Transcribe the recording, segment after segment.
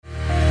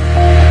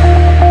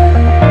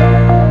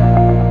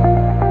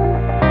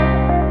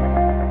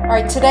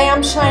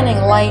I'm shining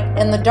light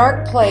in the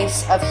dark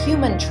place of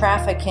human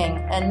trafficking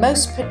and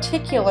most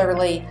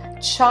particularly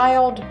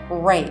child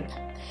rape.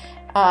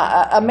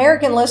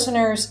 American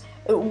listeners,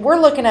 we're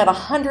looking at a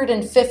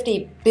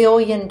 $150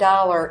 billion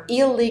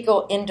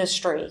illegal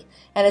industry,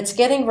 and it's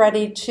getting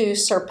ready to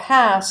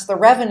surpass the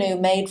revenue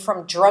made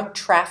from drug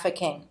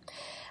trafficking.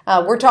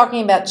 We're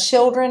talking about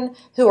children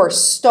who are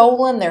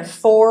stolen. They're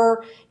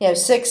 4,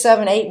 6,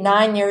 7, 8,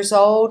 9 years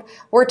old.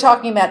 We're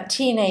talking about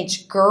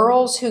teenage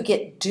girls who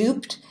get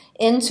duped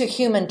into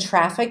human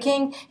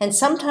trafficking. And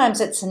sometimes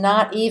it's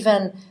not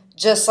even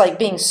just like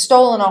being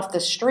stolen off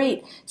the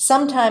street.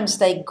 Sometimes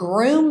they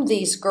groom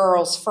these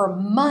girls for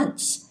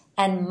months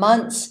and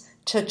months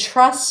to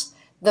trust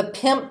the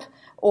pimp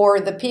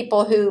or the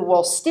people who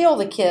will steal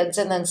the kids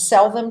and then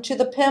sell them to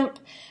the pimp.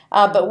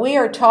 But we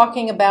are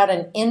talking about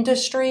an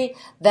industry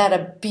that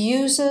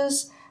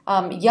abuses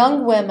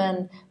young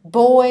women,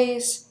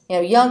 boys,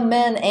 young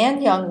men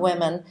and young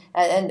women.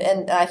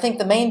 And I think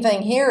the main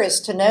thing here is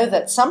to know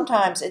that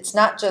sometimes it's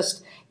not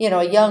just,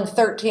 a young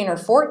 13 or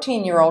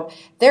 14-year-old.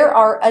 There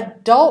are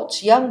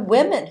adults, young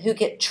women who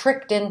get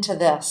tricked into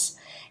this.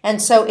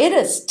 And so it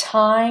is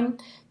time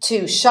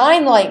to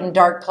shine light in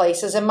dark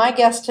places. And my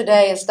guest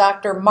today is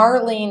Dr.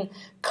 Marlene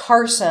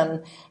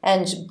Carson,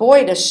 and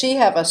boy, does she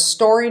have a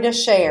story to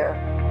share.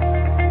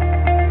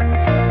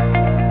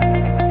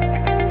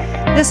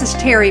 This is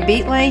Terry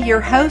Beatley, your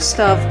host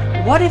of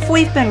What If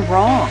We've Been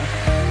Wrong?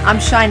 I'm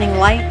shining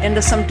light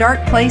into some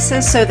dark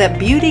places so that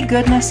beauty,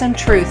 goodness, and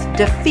truth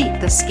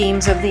defeat the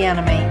schemes of the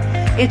enemy.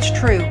 It's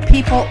true,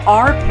 people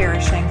are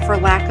perishing for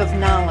lack of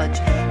knowledge,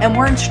 and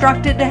we're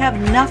instructed to have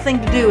nothing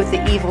to do with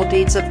the evil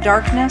deeds of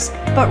darkness,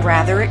 but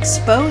rather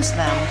expose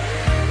them.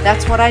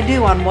 That's what I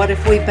do on What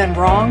If We've Been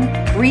Wrong?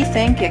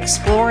 Rethink,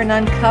 explore, and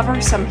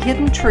uncover some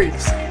hidden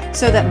truths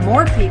so that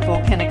more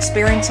people can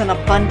experience an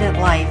abundant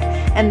life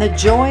and the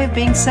joy of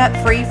being set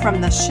free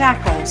from the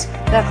shackles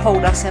that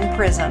hold us in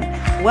prison.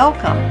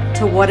 Welcome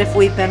to What If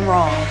We've Been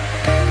Wrong?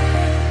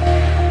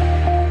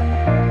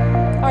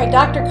 All right,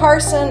 Dr.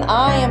 Carson,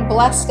 I am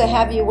blessed to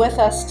have you with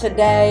us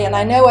today, and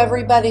I know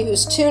everybody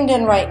who's tuned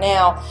in right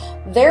now,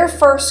 their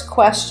first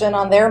question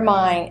on their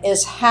mind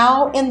is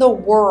how in the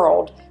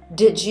world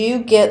did you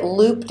get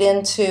looped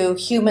into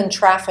human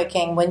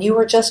trafficking when you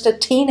were just a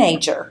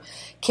teenager?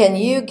 Can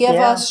you give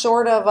us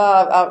sort of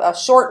a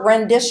short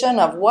rendition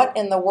of what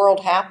in the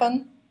world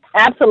happened?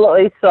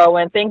 Absolutely so,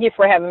 and thank you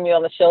for having me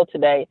on the show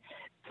today.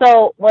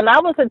 So when I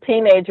was a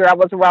teenager, I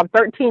was around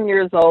 13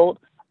 years old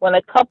when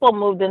a couple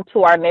moved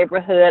into our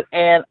neighborhood,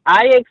 and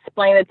I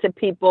explained it to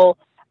people.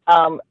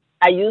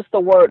 I used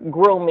the word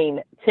grooming.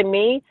 To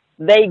me,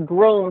 they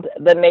groomed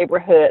the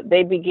neighborhood.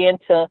 They began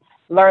to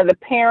learn the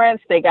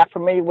parents. They got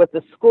familiar with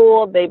the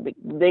school.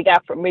 They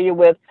got familiar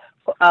with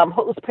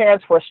whose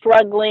parents were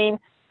struggling,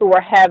 who were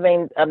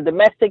having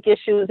domestic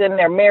issues in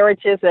their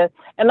marriages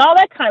and all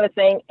that kind of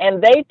thing.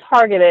 And they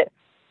targeted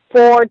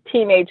 4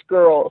 teenage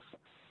girls.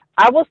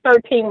 I was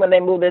 13 when they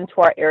moved into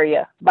our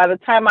area. By the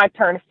time I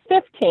turned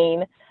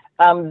 15,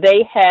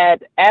 they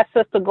had asked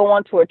us to go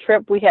on to a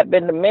trip. We had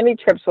been to many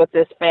trips with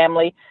this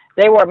family.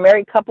 They were a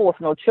married couple with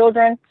no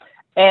children.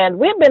 And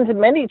we've been to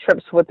many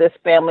trips with this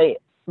family.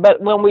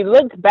 But when we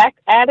looked back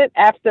at it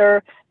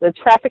after the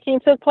trafficking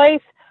took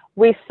place,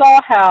 we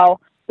saw how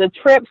the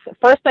trips,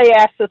 first they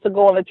asked us to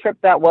go on a trip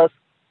that was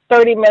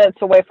 30 minutes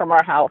away from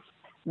our house.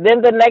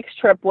 Then the next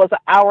trip was an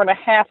hour and a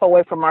half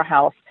away from our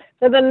house.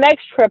 Then the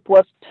next trip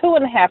was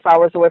 2.5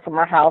 hours away from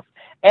our house.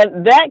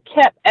 And that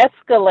kept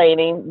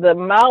escalating. The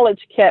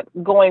mileage kept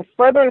going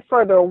further and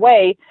further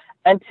away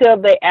until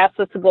they asked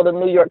us to go to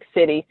New York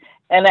City.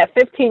 And at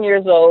 15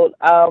 years old,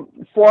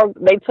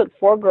 they took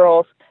 4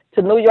 girls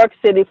to New York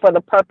City for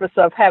the purpose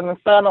of having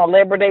fun on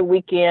Labor Day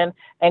weekend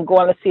and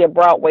going to see a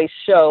Broadway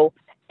show,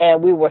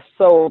 and we were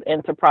sold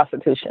into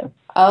prostitution.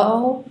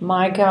 Oh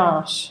my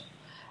gosh.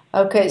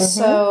 Okay,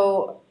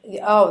 so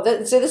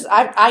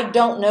I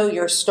don't know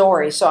your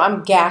story, so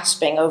I'm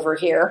gasping over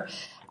here.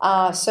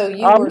 So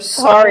you were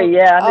sorry,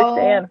 yeah, I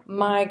understand. Oh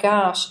my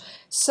gosh.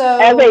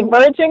 So as a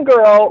virgin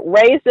girl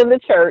raised in the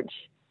church,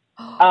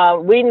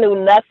 we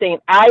knew nothing.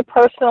 I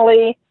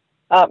personally,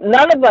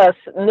 none of us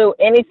knew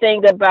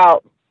anything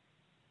about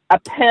a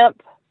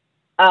pimp,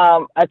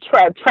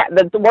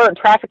 the word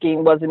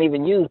trafficking wasn't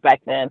even used back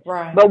then.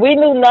 Right. But we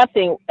knew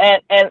nothing.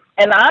 And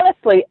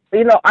honestly,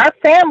 our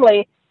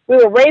family, we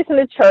were raised in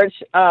the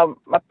church.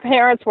 My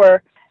parents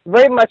were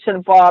very much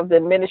involved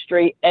in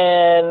ministry,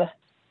 and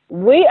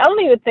I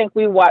don't even think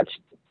we watched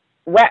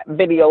rap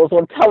videos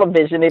on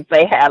television if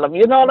they had them.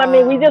 You know what I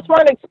mean? We just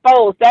weren't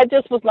exposed. That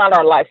just was not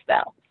our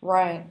lifestyle.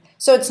 Right.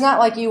 So it's not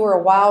like you were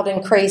a wild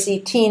and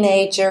crazy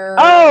teenager.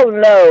 Oh,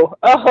 no.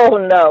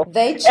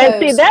 They chose. And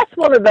see, that's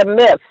one of the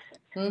myths.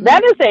 Mm-hmm.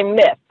 That is a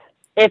myth.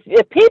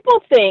 If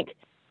people think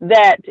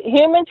that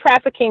human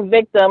trafficking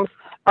victims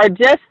are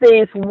just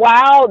these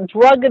wild,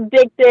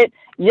 drug-addicted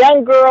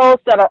young girls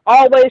that are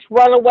always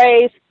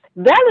runaways,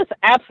 that is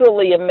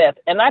absolutely a myth.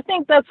 And I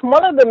think that's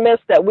one of the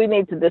myths that we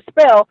need to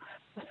dispel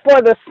for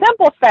the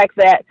simple fact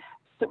that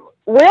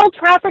real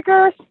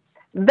traffickers,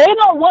 they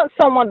don't want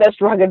someone that's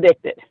drug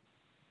addicted.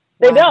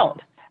 They Wow.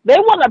 don't. They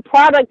want a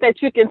product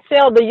that you can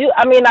sell to you.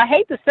 I mean, I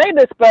hate to say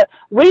this, but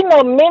we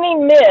know many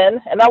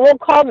men, and I won't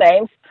call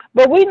names,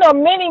 but we know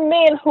many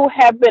men who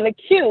have been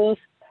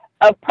accused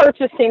of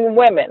purchasing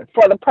women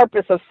for the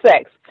purpose of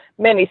sex.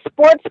 Many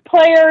sports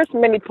players,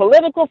 many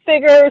political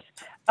figures,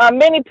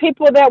 many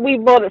people that we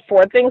voted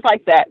for, things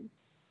like that.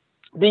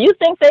 Do you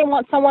think they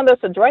want someone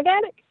that's a drug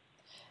addict?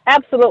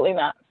 Absolutely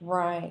not.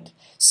 Right.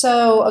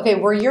 So, okay,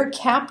 were your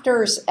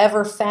captors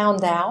ever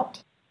found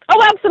out?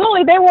 Oh,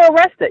 absolutely. They were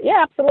arrested.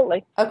 Yeah,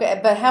 absolutely. Okay,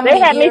 but how They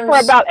many had me for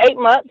years? about 8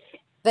 months.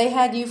 They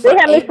had you They for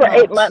had me eight for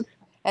eight months. months.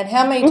 And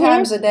how many hmm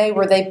times a day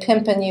were they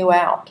pimping you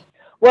out?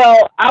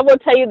 Well, I will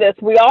tell you this: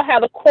 we all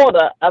had a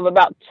quota of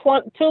about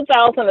 $2,000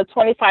 to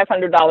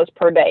 $2,500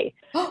 per day,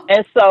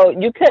 and so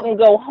you couldn't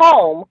go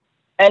home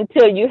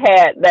until you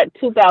had that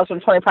 $2,000 to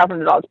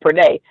 $2,500 per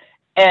day,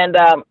 and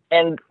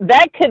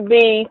that could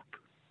be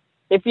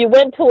if you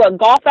went to a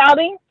golf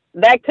outing,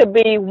 that could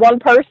be one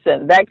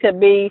person. That could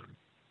be,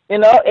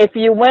 if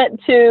you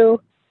went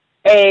to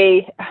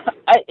I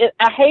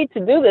hate to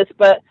do this,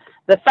 but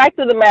the fact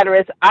of the matter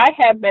is, I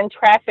have been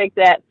trafficked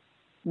at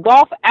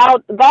golf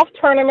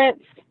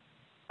tournaments,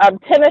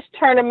 tennis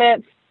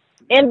tournaments,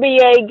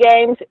 NBA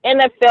games,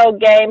 NFL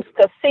games,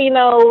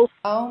 casinos.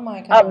 Oh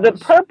my The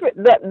gosh.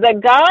 the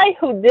guy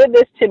who did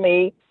this to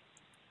me,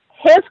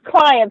 his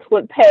clients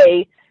would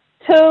pay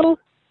 $200,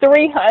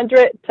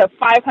 $300 to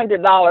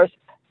 $500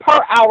 per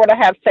hour to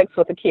have sex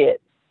with a kid.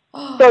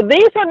 So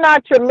these are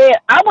not your men.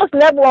 I was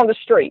never on the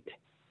street.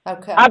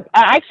 Okay. I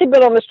actually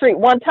been on the street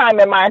one time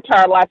in my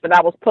entire life, and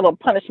I was put on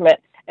punishment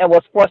and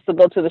was forced to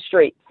go to the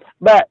street.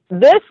 But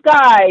this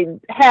guy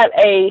had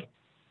a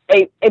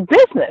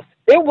business.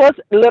 It was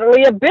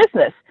literally a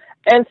business.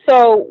 And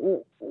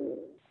so,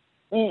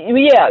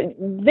 yeah,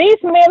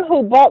 these men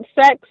who bought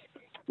sex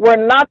were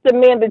not the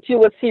men that you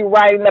would see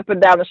riding up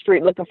and down the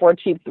street looking for a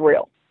cheap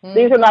thrill.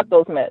 These are not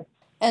those men.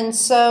 And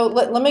so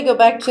let me go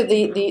back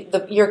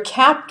to your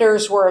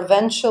captors were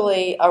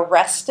eventually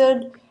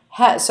arrested.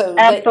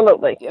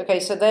 Absolutely.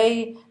 So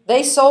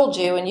they sold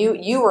you, and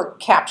you were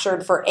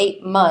captured for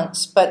 8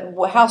 months. But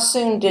how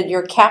soon did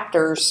your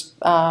captors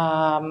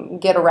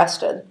get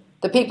arrested?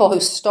 The people who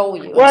stole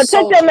you. Well, it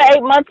took them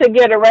 8 months to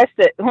get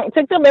arrested. It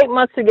took them 8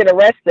 months to get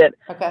arrested.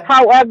 Okay.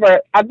 However,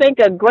 I think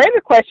a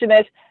greater question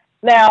is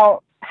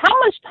now, how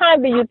much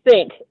time do you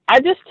think? I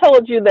just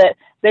told you that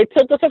they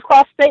took us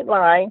across state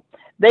line.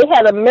 They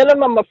had a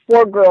minimum of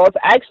 4 girls.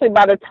 Actually,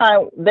 by the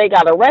time they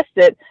got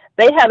arrested,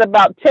 they had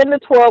about 10 to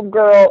 12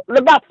 girls,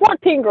 about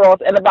 14 girls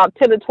and about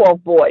 10 to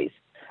 12 boys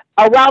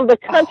around the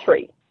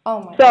country. Oh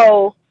my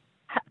So,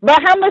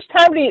 but how much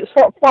time do you,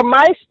 for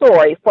my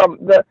story,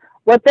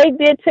 what they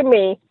did to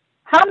me,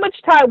 how much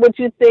time would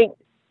you think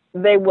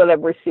they would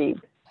have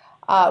received?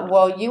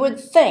 Well, you would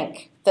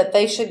think that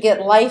they should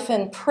get life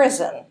in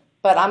prison,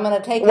 but I'm going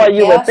to take a Well, guess.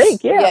 you would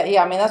think, yeah.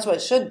 Yeah, I mean, that's what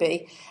it should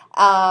be.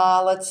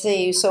 Let's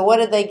see. So what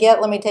did they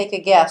get? Let me take a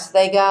guess.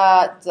 They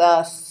got,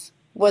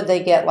 what did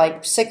they get,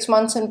 like 6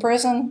 months in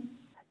prison?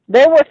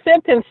 They were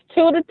sentenced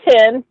 2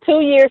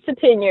 years to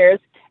 10 years,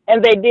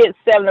 and they did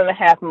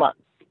 7.5 months.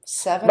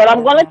 But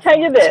I'm going to tell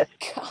you this.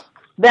 God.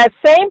 That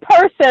same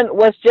person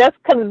was just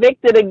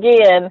convicted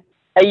again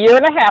a year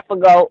and a half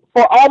ago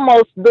for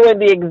almost doing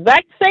the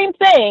exact same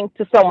thing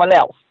to someone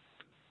else.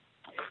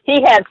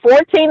 He had 4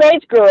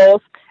 teenage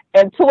girls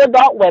and 2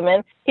 adult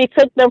women. He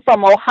took them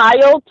from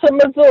Ohio to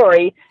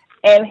Missouri,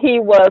 and he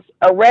was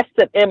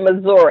arrested in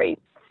Missouri.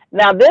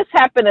 Now, this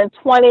happened in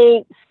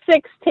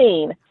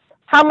 2016.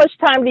 How much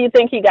time do you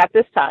think he got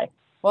this time?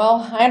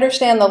 Well, I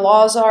understand the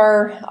laws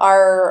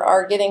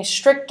are getting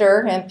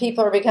stricter and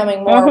people are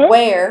becoming more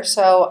aware,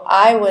 so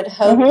I would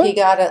hope he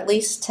got at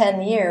least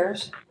 10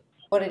 years.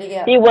 What did he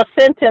get? He was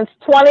sentenced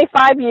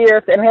 25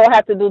 years, and he'll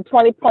have to do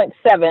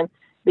 20.7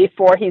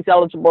 before he's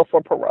eligible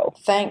for parole.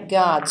 Thank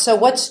God. So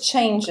what's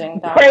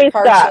changing, Dr. Praise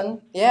Carson?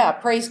 God. Yeah,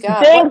 praise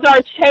God. Things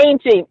are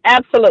changing,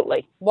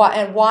 absolutely.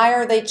 Why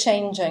are they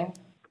changing?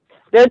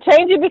 They're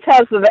changing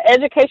because of the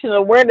education and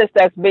awareness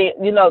that's being,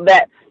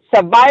 that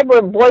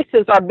survivor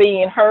voices are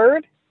being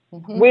heard.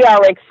 We are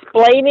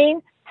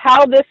explaining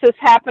how this is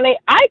happening.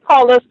 I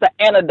call this the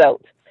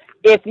antidote.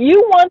 If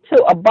you want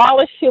to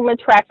abolish human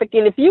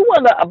trafficking, if you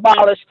want to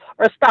abolish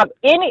or stop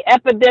any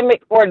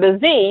epidemic or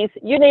disease,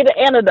 you need an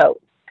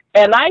antidote.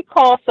 And I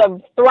call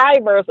some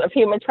thrivers of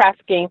human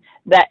trafficking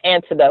that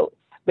antidote,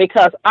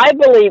 because I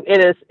believe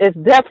it's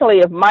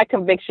definitely of my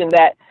conviction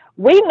that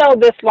we know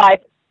this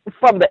life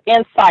from the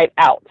inside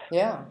out.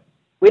 Yeah.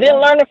 We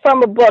didn't learn it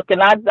from a book,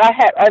 and I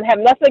have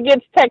nothing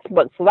against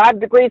textbooks, so I have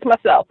degrees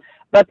myself.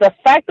 But the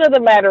fact of the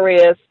matter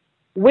is,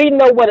 we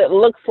know what it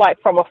looks like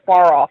from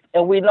afar off,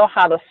 and we know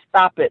how to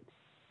stop it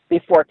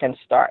before it can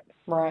start.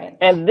 Right.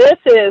 And this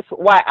is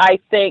why I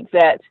think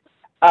that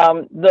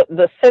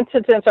the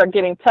sentences are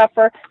getting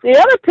tougher. The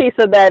other piece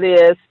of that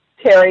is,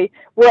 Terry,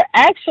 we're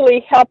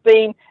actually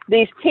helping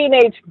these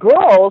teenage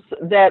girls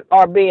that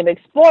are being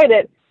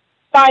exploited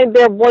find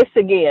their voice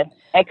again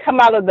and come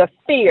out of the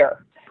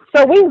fear.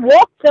 So we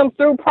walk them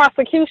through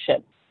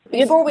prosecution.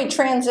 Before we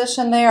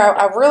transition there,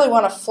 I really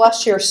want to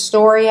flush your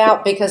story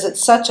out because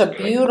it's such a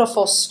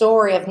beautiful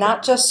story of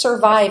not just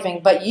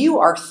surviving, but you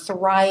are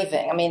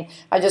thriving. I mean,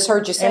 I just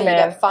heard you say you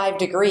got 5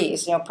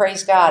 degrees,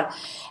 praise God.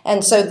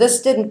 And so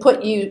this didn't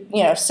put you,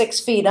 6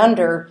 feet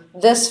under.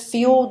 This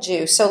fueled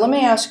you. So let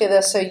me ask you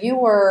this. So you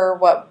were,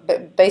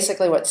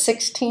 basically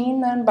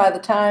 16 then by the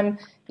time?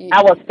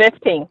 I was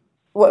 15.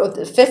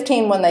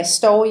 15 when they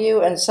stole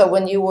you, and so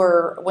when you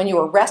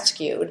were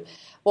rescued.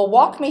 Well,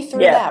 walk me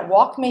through that.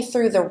 Walk me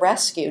through the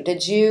rescue.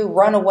 Did you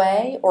run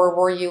away, or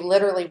were you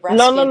literally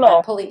rescued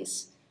by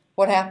police?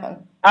 What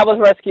happened? I was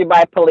rescued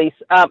by police,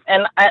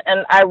 and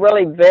I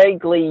really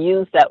vaguely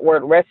use that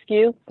word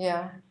rescue.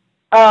 Yeah.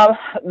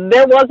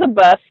 There was a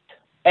bust,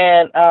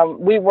 and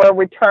we were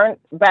returned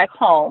back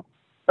home.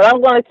 But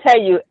I'm going to tell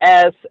you,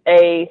 as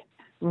a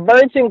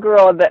virgin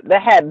girl that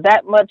had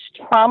that much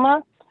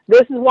trauma,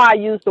 this is why I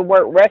use the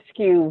word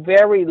rescue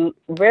very,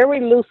 very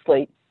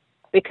loosely,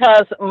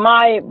 because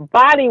my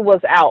body was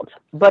out,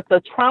 but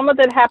the trauma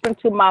that happened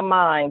to my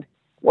mind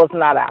was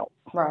not out.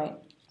 Right.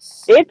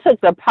 It took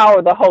the power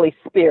of the Holy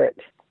Spirit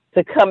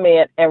to come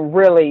in and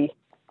really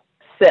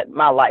set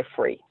my life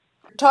free.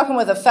 Talking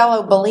with a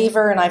fellow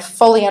believer, and I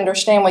fully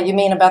understand what you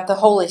mean about the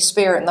Holy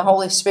Spirit, and the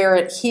Holy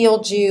Spirit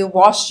healed you,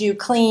 washed you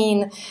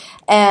clean,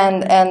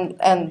 and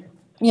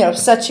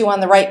set you on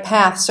the right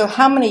path. So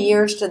how many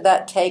years did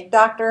that take,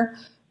 Doctor,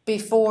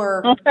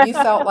 before you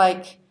felt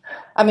like,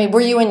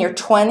 were you in your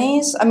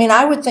 20s?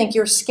 I would think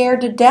you're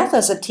scared to death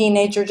as a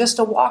teenager just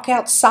to walk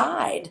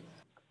outside.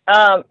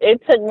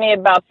 It took me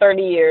about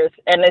 30 years,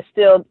 and it's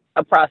still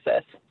a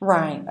process.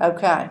 Right.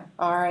 Okay.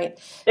 All right.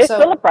 It's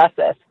still a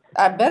process.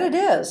 I bet it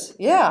is.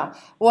 Yeah.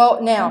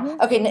 Well, now,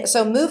 okay.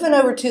 So moving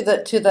over to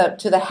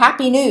the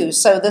happy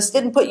news. So this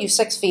didn't put you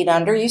 6 feet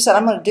under. You said,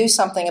 I'm going to do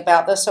something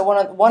about this. So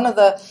one of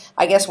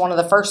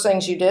the first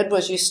things you did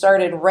was you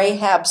started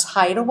Rahab's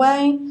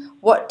Hideaway.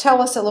 Tell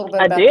us a little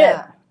bit about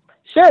that.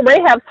 Sure.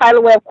 Rahab's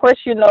Hideaway. Of course,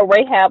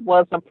 Rahab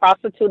was a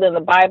prostitute in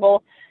the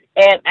Bible.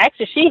 And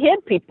actually, she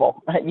hid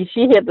people.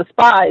 She hid the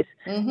spies.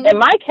 Mm-hmm. In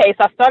my case,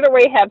 I started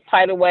Rahab's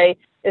Hideaway.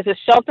 It's a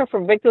shelter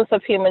for victims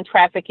of human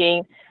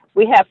trafficking.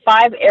 We have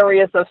 5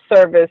 areas of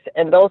service,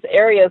 and those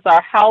areas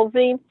are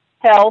housing,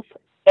 health,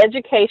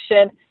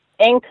 education,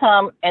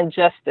 income, and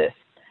justice.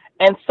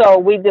 And so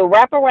we do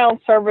wraparound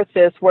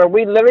services where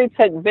we literally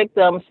take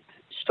victims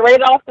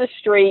straight off the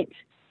street,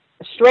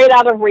 straight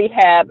out of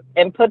rehab,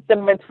 and put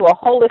them into a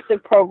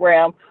holistic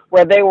program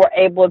where they were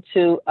able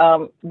to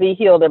be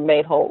healed and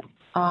made whole.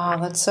 Oh,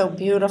 that's so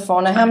beautiful.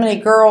 Now, how many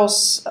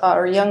girls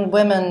or young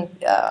women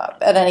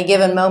at any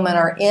given moment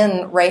are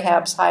in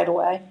Rahab's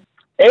Hideaway?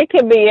 It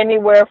can be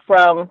anywhere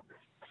from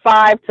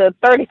 5 to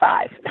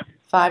 35.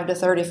 5 to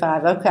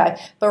 35, okay.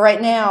 But right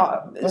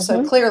now,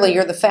 so clearly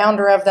you're the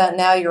founder of that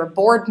now, you're a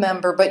board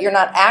member, but you're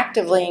not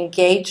actively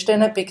engaged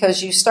in it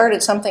because you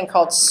started something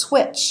called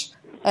Switch.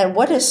 And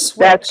what is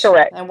Switch? That's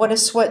correct. And what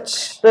is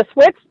Switch? The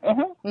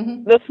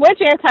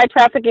Switch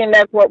Anti-Trafficking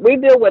Network, we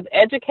deal with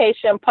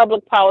education,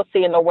 public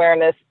policy and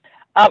awareness,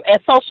 and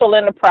social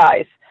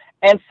enterprise.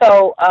 And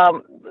so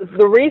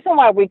the reason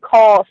why we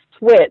call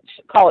it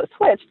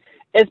Switch,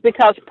 is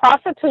because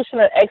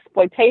prostitution and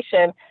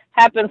exploitation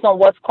happens on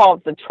what's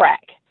called the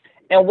track.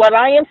 And what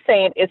I am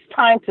saying, it's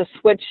time to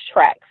switch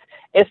tracks.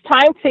 It's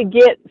time to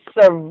get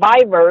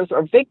survivors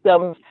or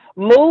victims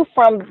moved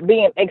from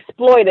being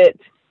exploited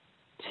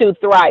to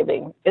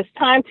thriving. It's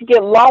time to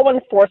get law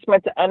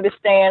enforcement to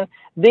understand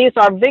these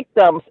are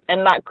victims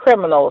and not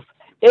criminals.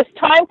 It's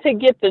time to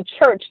get the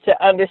church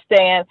to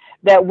understand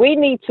that we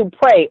need to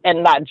pray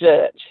and not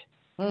judge.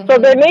 So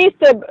there needs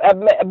to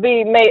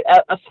be made,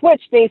 a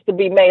switch needs to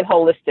be made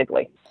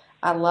holistically.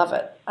 I love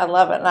it. I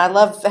love it. And I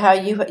love how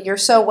you're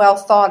so well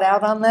thought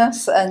out on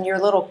this and your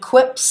little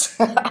quips.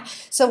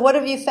 So what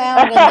have you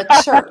found in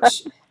the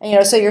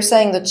church? So you're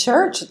saying the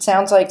church, it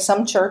sounds like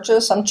some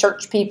churches, some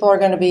church people are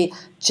going to be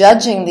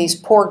judging these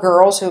poor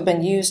girls who have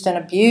been used and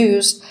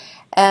abused.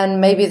 And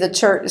maybe the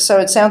church, so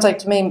it sounds like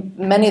to me,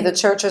 many of the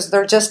churches,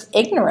 they're just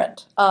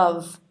ignorant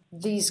of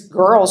these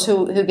girls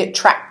who get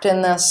trapped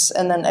in this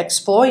and then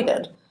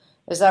exploited.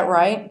 Is that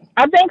right?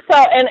 I think so.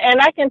 And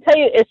I can tell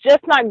you, it's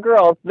just not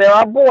girls. There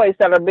are boys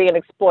that are being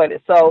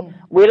exploited. So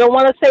we don't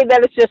want to say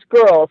that it's just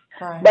girls.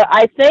 Right. But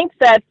I think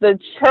that the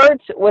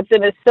church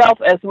within itself,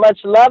 as much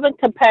love and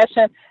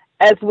compassion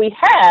as we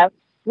have,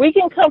 we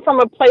can come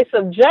from a place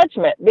of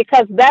judgment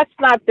because that's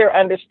not their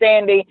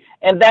understanding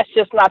and that's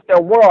just not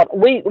their world.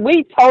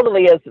 We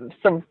totally, as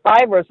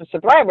survivors and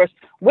survivors,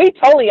 we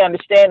totally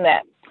understand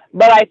that.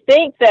 But I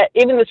think that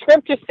even the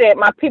scripture said,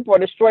 my people are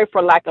destroyed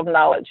for lack of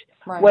knowledge.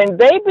 Right. When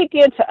they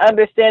begin to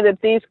understand that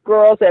these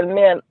girls and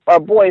men or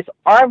boys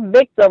are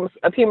victims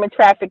of human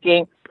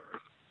trafficking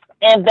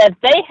and that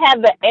they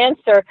have the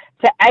answer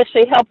to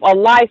actually help a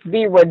life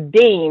be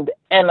redeemed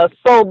and a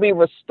soul be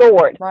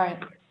restored. Right.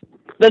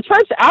 The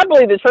church, I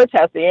believe the church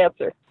has the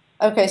answer.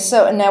 Okay,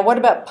 so now what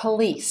about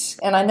police?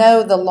 And I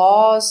know the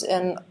laws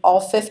in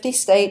all 50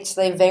 states,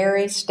 they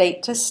vary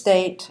state to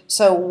state.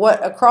 So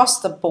what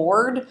across the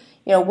board,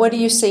 what do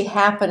you see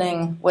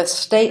happening with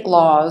state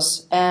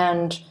laws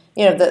and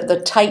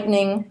the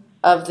tightening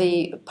of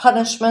the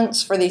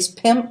punishments for these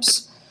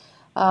pimps.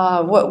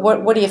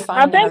 What do you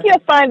find? I think you'll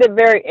find it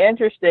very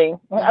interesting.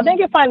 Mm-hmm. I think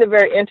you'll find it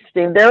very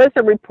interesting. There is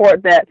a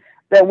report that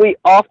we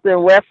often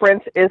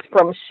reference is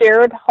from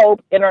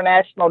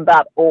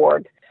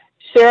sharedhopeinternational.org.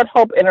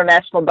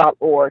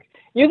 Sharedhopeinternational.org.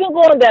 You can go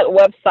on that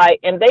website,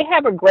 and they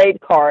have a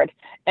grade card.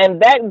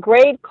 And that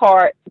grade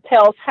card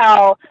tells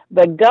how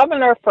the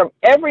governor from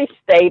every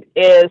state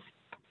is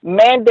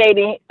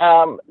mandating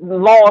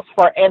laws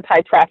for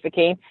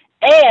anti-trafficking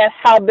and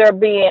how they're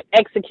being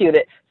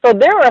executed. So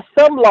there are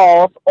some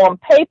laws on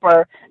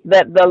paper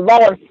that the law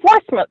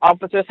enforcement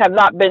officers have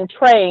not been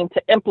trained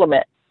to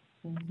implement.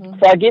 Mm-hmm.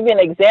 So I'll give you an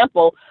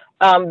example.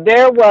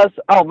 There was,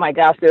 oh my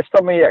gosh, there's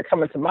so many that are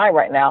coming to mind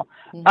right now.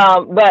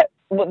 Mm-hmm. But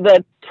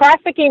the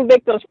Trafficking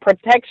Victims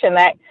Protection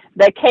Act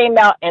that came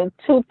out in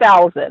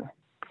 2000,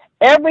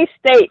 every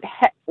state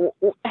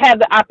had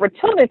the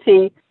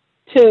opportunity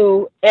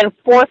to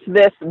enforce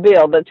this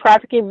bill, the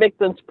Trafficking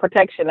Victims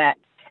Protection Act.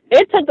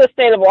 It took the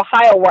state of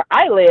Ohio, where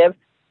I live,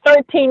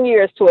 13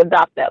 years to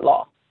adopt that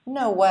law.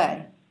 No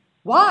way.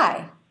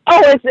 Why?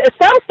 Oh,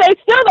 some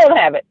states still don't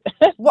have it.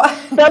 What?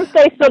 Some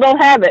states still don't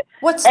have it.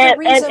 What's the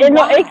reason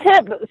why?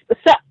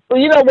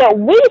 What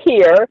we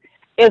hear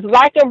is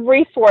lack of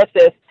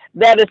resources,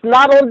 that is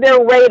not on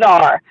their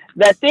radar,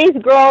 that these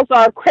girls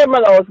are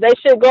criminals, they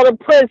should go to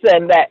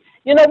prison, that,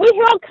 we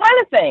hear all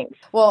kind of things.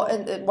 Well,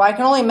 I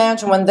can only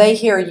imagine when they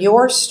hear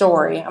your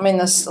story. I mean,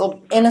 this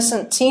little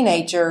innocent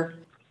teenager,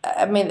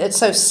 it's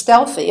so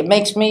stealthy. It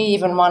makes me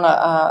even want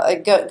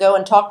to go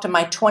and talk to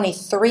my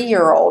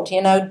 23-year-old.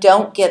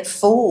 Don't get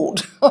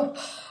fooled. And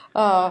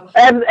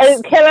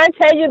can I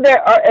tell you,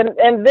 there are,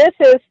 and this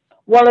is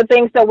one of the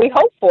things that we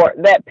hope for,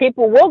 that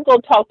people will go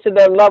talk to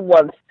their loved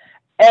ones,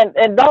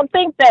 and don't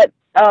think that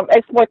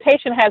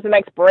exploitation has an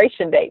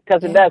expiration date,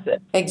 because it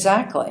doesn't.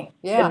 Exactly.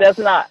 Yeah. It does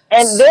not.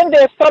 And then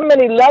there's so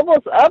many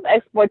levels of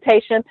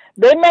exploitation.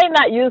 They may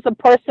not use a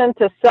person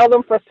to sell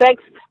them for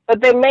sex, but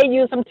they may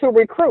use them to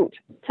recruit,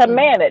 to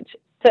manage,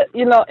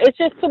 it's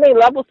just too many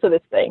levels to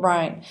this thing.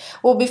 Right.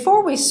 Well,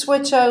 before we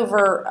switch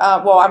over,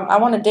 I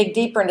want to dig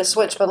deeper into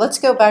switch, but let's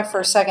go back for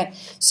a second.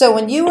 So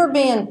when you were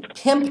being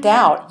pimped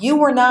out, you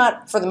were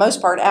not, for the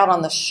most part, out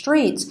on the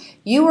streets.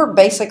 You were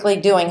basically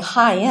doing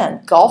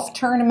high-end golf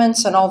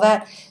tournaments and all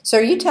that. So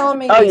are you telling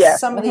me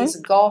some of these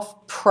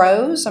golf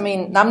pros,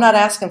 I'm not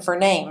asking for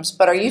names,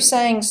 but are you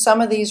saying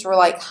some of these were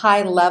like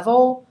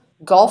high-level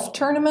golf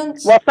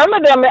tournaments? Well, some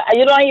of them,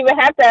 you don't even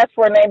have to ask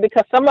for a name,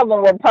 because some of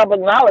them were public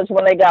knowledge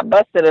when they got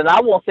busted, and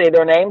I won't say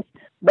their names,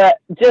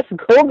 but just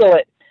Google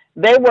it.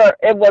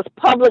 It was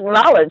public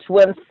knowledge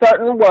when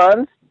certain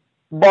ones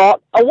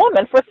bought a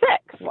woman for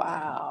sex.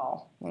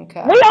 Wow.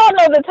 Okay. We all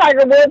know that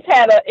Tiger Woods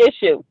had an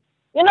issue.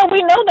 We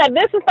know that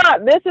this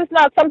is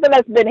not something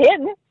that's been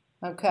hidden.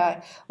 Okay.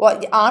 Well,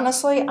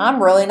 honestly,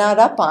 I'm really not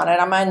up on it.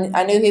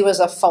 I knew he was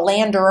a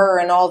philanderer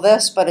and all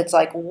this, but it's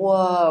like,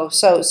 whoa.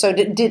 So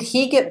did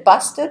he get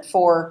busted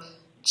for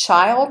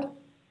child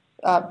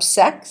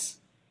sex?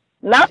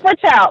 Not for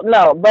child,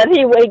 no. But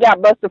he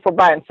got busted for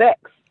buying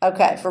sex.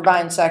 Okay, for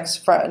buying sex.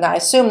 Now, I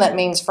assume that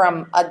means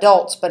from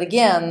adults. But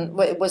again,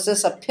 was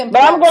this a pimp?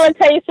 But I'm going to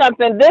tell you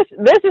something. This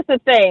is the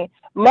thing.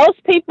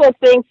 Most people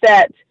think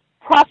that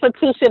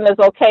prostitution is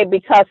okay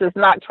because it's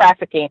not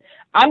trafficking.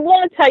 I'm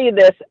going to tell you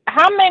this.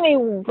 How many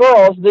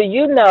girls do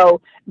you know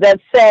that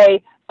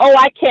say, oh,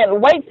 I can't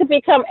wait to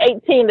become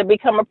 18 to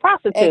become a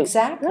prostitute?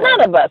 Exactly.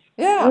 None of us.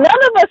 Yeah. None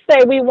of us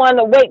say we want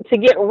to wait to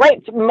get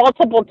raped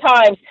multiple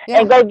times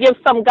and go give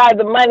some guy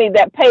the money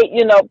that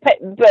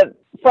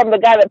from the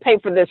guy that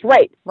paid for this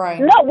rape.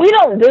 Right. No, we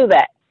don't do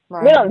that.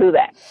 Right. We don't do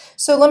that.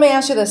 So let me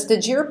ask you this.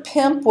 Did your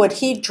pimp, would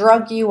he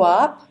drug you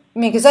up?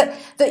 Because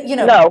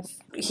no.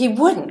 He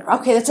wouldn't.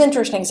 Okay, that's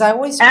interesting, because I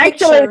always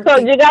actually, so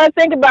you got to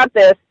think about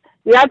this.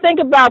 You got to think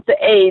about the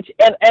age,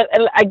 and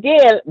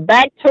again,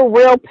 back to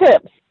real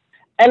pimps.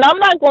 And I'm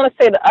not going to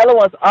say the other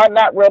ones are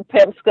not real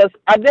pimps, because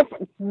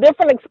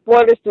different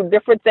exploiters do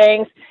different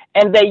things,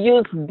 and they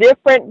use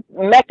different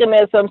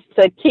mechanisms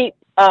to keep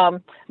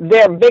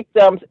their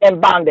victims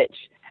in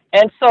bondage.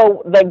 And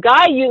so the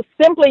guy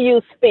simply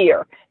used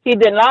fear. He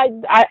did not.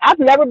 I've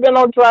never been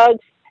on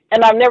drugs,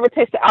 and I've never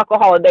tasted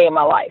alcohol a day in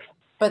my life.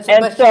 But you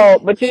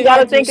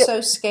got to think.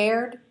 So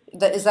scared.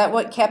 Is that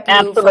what kept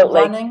you from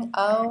running?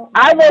 Oh,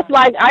 I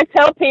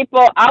tell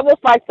people, I was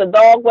like the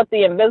dog with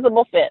the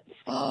invisible fence.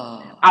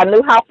 I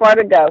knew how far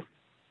to go.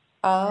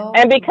 Oh.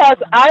 And because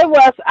I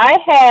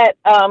had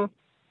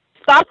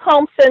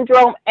Stockholm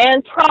syndrome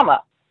and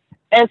trauma.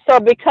 And so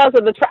because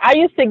of I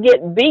used to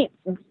get beat,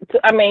 to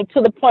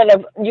the point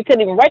of you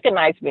couldn't even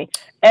recognize me.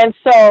 And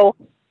so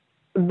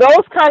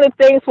those kind of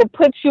things will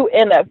put you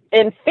in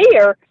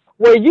fear,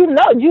 where you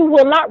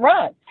will not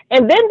run.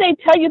 And then they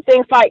tell you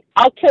things like,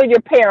 I'll kill your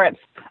parents,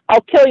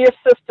 I'll kill your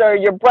sister,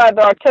 your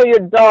brother, I'll kill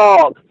your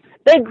dog.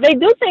 They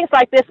do things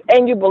like this,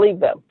 and you believe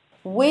them.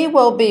 We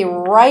will be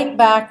right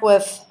back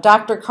with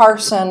Dr.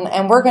 Carson,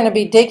 and we're going to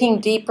be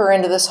digging deeper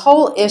into this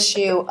whole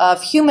issue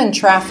of human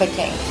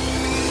trafficking.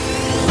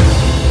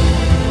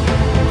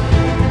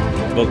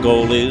 The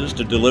goal is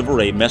to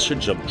deliver a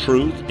message of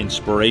truth,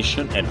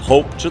 inspiration, and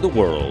hope to the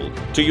world,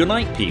 to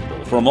unite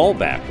people from all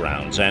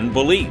backgrounds and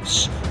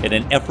beliefs in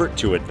an effort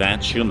to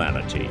advance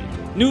humanity.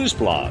 News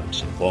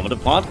blogs, informative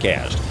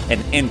podcasts,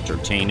 and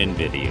entertaining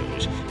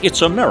videos. It's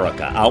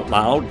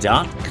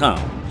AmericaOutloud.com,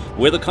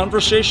 where the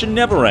conversation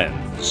never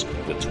ends,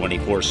 with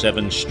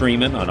 24/7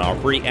 streaming on our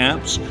free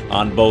apps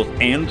on both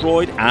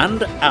Android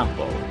and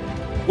Apple.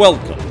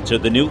 Welcome to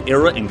the new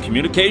era in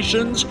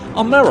communications,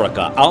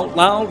 America Out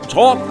Loud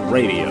Talk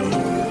Radio.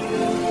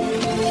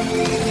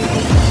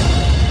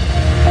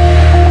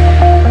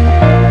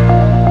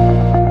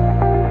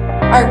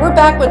 All right, we're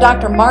back with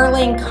Dr.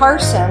 Marlene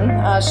Carson.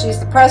 She's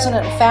the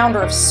president and founder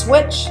of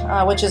Switch,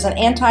 which is an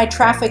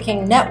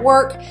anti-trafficking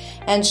network,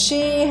 and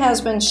she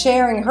has been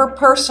sharing her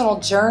personal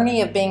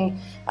journey of being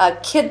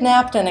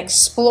kidnapped and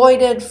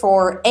exploited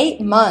for 8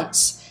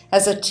 months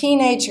as a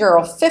teenage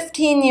girl,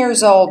 15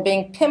 years old,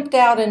 being pimped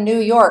out in New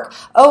York.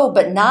 Oh,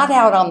 but not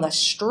out on the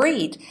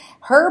street.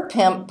 Her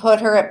pimp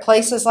put her at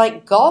places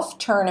like golf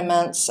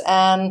tournaments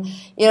and,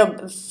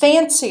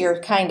 fancier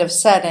kind of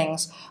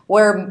settings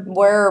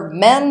where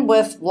men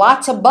with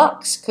lots of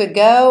bucks could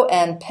go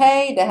and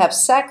pay to have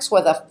sex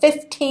with a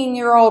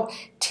 15-year-old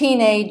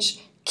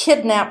teenage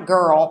kidnapped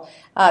girl.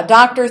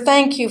 Doctor,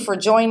 thank you for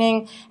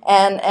joining.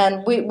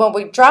 And when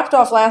we dropped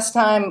off last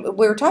time,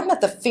 we were talking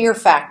about the fear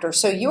factor.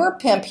 So your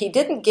pimp, he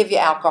didn't give you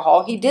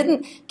alcohol, he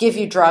didn't give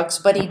you drugs,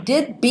 but he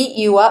did beat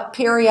you up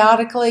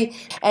periodically,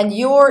 and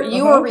you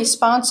were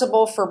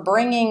responsible for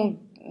bringing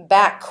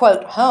back,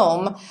 quote,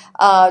 home,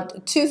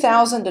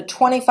 $2,000 to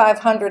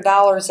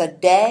 $2,500 a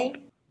day.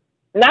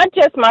 Not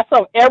just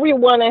myself,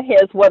 everyone in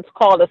his what's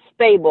called a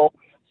stable.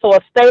 So a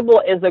stable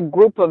is a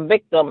group of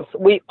victims.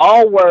 We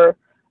all were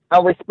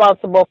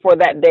responsible for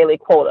that daily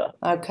quota.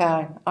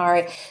 Okay. All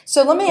right.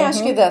 So let me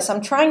ask you this. I'm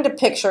trying to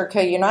picture,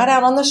 okay, you're not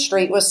out on the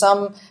street with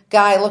some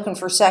guy looking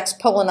for sex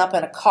pulling up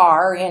in a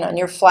car, and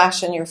you're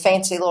flashing your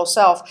fancy little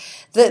self.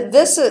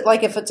 This is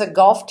like if it's a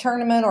golf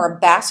tournament or a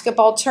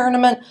basketball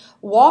tournament.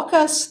 Walk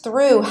us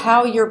through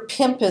how your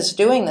pimp is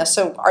doing this.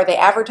 So are they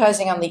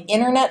advertising on the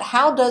internet?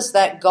 How does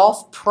that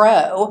golf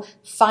pro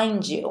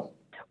find you?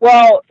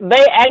 Well,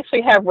 they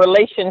actually have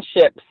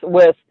relationships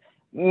with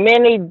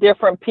many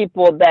different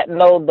people that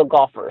know the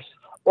golfers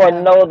or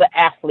know the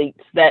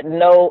athletes, that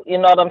know, you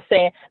know what I'm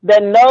saying,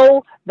 that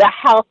know the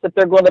house that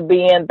they're going to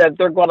be in, that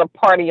they're going to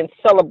party and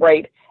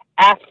celebrate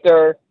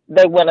after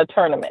they win a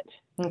tournament.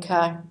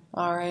 Okay.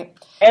 All right.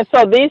 And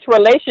so these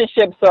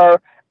relationships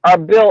are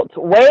built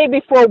way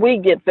before we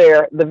get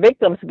there, the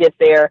victims get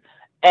there,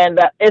 and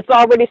it's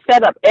already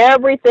set up.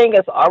 Everything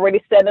is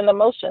already set in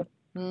motion.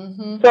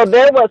 Mm-hmm. So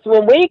there was,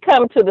 when we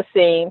come to the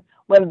scene,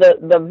 when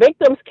the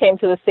victims came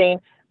to the scene,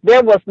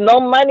 there was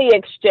no money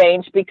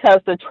exchange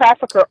because the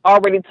trafficker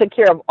already took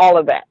care of all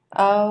of that.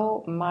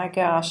 Oh, my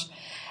gosh.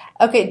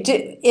 Okay,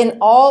 in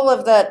all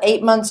of that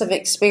 8 months of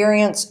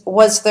experience,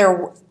 was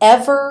there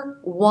ever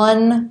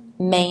one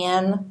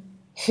man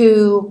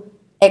who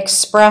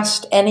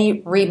expressed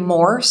any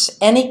remorse,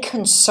 any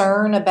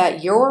concern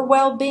about your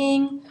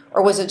well-being,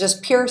 or was it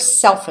just pure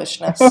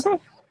selfishness?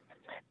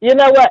 You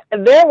know what?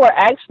 There were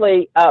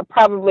actually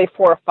probably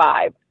 4 or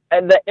 5.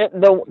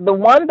 The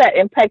one that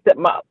impacted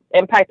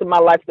my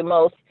life the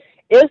most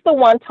is the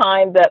one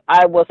time that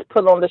I was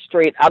put on the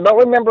street. I don't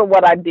remember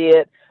what I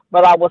did,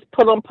 but I was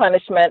put on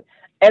punishment.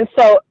 And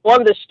so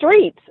on the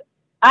streets,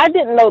 I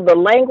didn't know the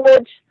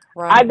language.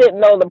 Right. I didn't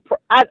know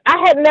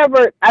I'd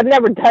never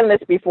done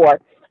this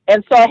before.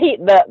 And so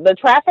the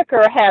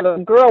trafficker had a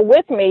girl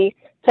with me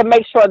to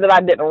make sure that I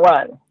didn't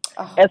run.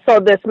 Oh. And so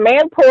this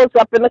man pulls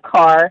up in the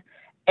car,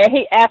 and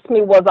he asked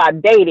me, was I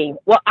dating?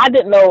 Well, I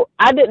didn't know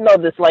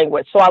this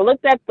language. So I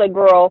looked at the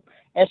girl,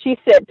 and she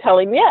said, tell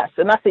him yes.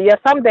 And I said, yes,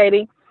 I'm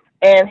dating.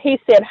 And he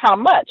said, how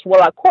much?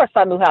 Well, of course,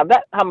 I knew how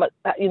much,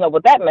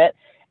 what that meant.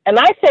 And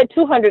I said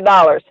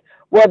 $200.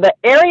 Well, the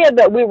area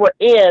that we were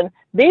in,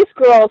 these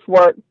girls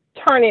were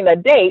turning a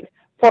date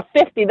for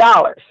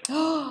 $50.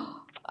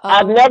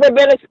 I've never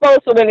been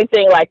exposed to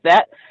anything like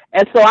that.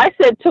 And so I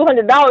said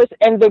 $200,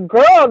 and the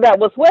girl that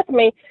was with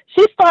me,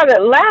 she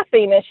started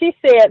laughing, and she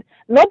said,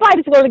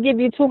 nobody's going to give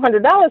you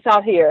 $200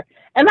 out here.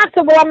 And I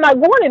said, well, I'm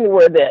not going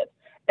anywhere then.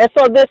 And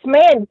so this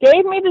man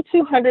gave me the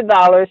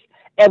 $200,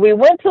 and we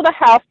went to the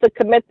house to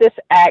commit this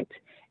act,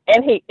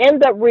 and he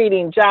ended up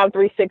reading John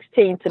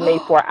 3:16 to me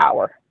for an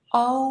hour.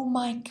 Oh,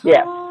 my gosh.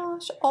 Yeah.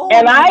 Oh,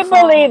 and I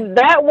believe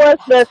that was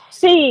the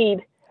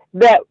seed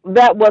that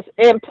was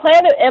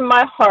implanted in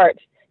my heart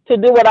to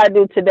do what I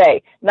do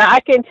today. Now, I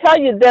can tell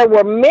you there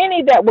were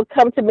many that would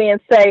come to me and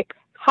say,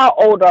 how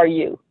old are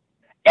you?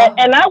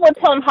 And I would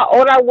tell them how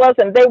old I was,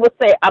 and they would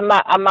say, I'm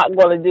not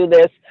going to do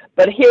this,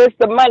 but here's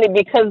the money,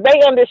 because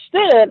they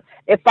understood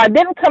if I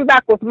didn't come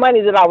back with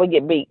money that I would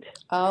get beat.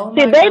 Oh,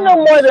 see, they knew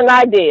more than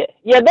I did.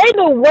 Yeah, they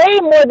knew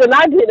way more than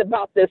I did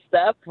about this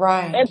stuff.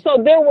 Right. And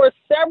so there were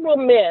several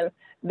men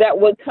that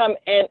would come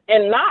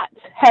and not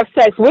have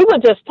sex. We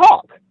would just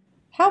talk.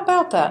 How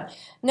about that?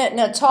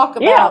 Now talk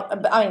Yeah.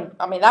 about.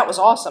 I mean, that was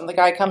awesome. The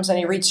guy comes and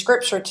he reads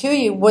scripture to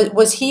you.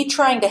 Was he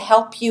trying to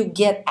help you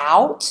get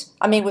out?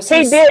 I mean, was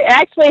he? He did.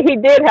 Actually, he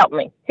did help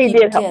me. He He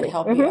did help did me.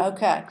 help you.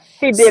 Okay.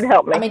 He did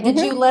help I me. mean, did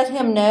you let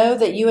him know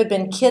that you had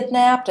been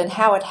kidnapped and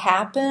how it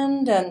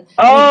happened? And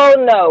I mean, Oh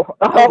no!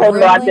 oh Oh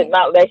no! I did really?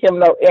 not let him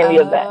know any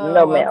of that.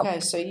 No, Oh, ma'am. okay.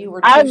 So you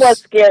were I too was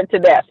scared to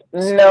death.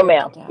 No, scared to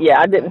ma'am. death. Yeah,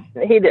 I didn't.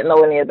 Okay. He didn't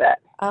know any of that.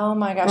 Oh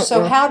my gosh.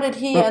 So Mm-mm. how did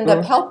he end up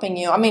Mm-mm. helping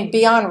you? I mean,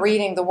 beyond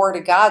reading the Word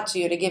of God to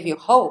you to give you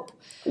hope.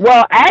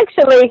 Well,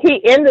 actually,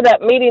 he ended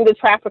up meeting the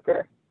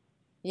trafficker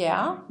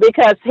Yeah.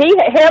 because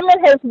him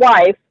and his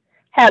wife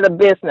had a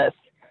business,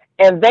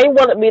 and they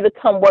wanted me to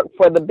come work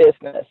for the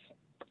business.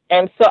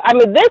 And so, I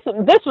mean, this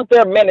was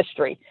their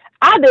ministry.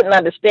 I didn't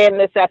understand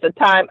this at the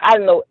time. I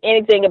didn't know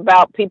anything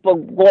about people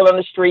going on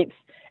the streets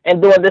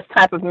and doing this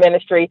type of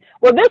ministry.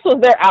 Well, this was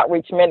their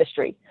outreach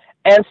ministry.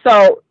 And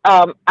so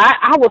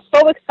I was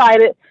so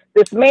excited.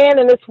 This man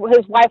and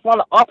his wife want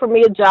to offer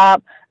me a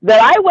job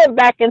that I went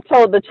back and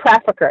told the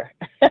trafficker.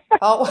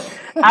 Oh.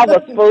 I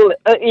was foolish.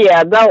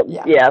 Yeah, no,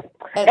 Yeah. yeah.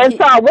 And And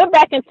so I went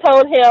back and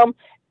told him,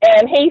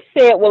 and he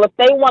said, well, if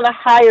they want to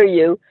hire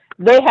you,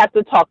 they have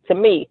to talk to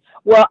me.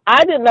 Well,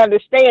 I didn't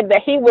understand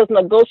that he was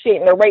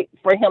negotiating a rate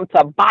for him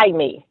to buy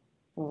me.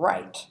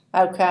 right.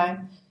 Okay.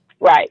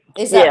 Right.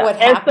 Is that Yeah. what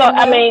And so, happened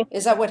I though? mean,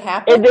 Is that what it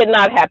happened? did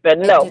not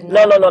happen. It No, did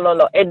no, not no, no, no, happen.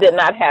 no. It did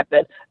not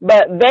happen.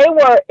 But they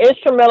were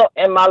instrumental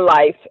in my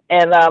life,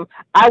 and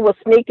I would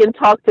sneak and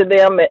talk to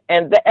them,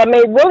 and I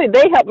mean, really,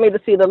 they helped me to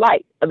see the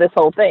light of this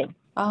whole thing.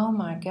 Oh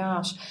my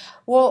gosh.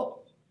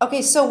 Well,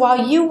 okay, so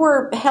while you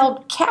were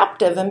held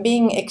captive and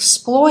being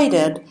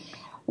exploited,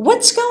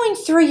 what's going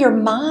through your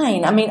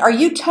mind? I mean, are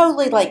you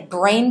totally like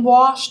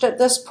brainwashed at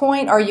this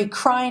point? Are you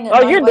crying at Oh,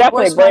 night you're like,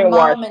 definitely where's my mom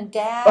brainwashed. and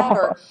dad?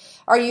 Or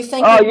are you Oh,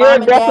 thinking you're mom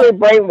and definitely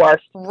dad?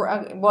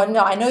 brainwashed. Well,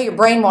 no, I know you're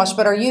brainwashed,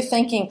 but are you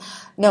thinking,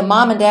 no,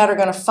 mom and dad are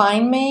going to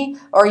find me?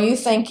 Or are you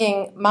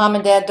thinking, mom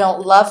and dad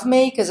don't love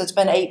me because it's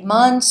been 8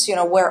 months? You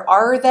know, where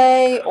are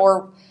they?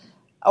 Or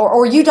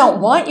you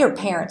don't want your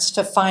parents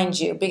to find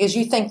you because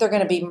you think they're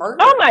going to be Oh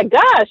murdered. my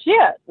gosh,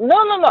 yeah.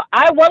 No, no, no.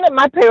 I wanted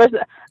my parents.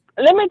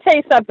 Let me tell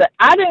you something.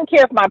 I didn't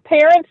care if my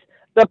parents,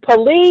 the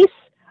police,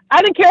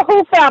 I didn't care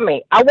who found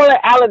me. I wanted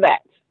out of that.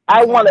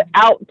 I Okay. wanted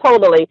out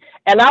totally.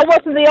 And I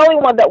wasn't the only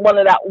one that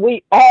wanted out.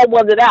 We all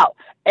wanted out.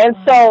 And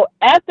Wow. so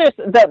after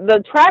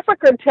the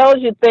trafficker tells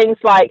you things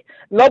like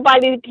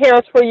nobody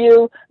cares for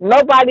you,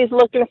 nobody's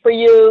looking for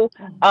you,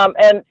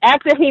 and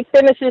after he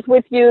finishes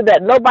with you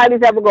that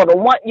nobody's ever going to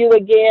want you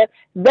again,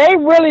 they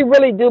really,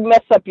 really do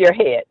mess up your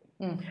head.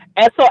 Mm.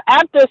 And so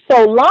after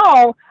so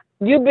long,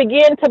 you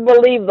begin to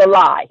believe the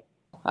lie.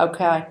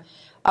 Okay.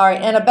 All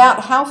right. And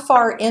about how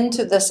far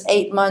into this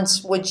 8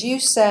 months would you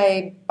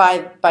say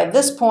by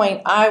this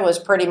point I was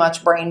pretty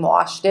much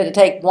brainwashed? Did it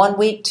take 1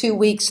 week, 2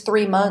 weeks,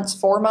 3 months,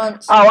 4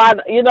 months? Oh,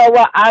 you know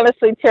what?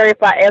 Honestly, Terry,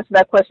 if I answer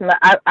that question,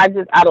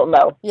 I don't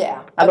know.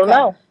 Yeah. I don't Okay.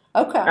 know.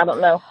 Okay. I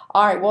don't know.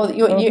 All right. Well,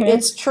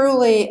 it's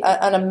truly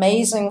an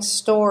amazing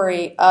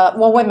story.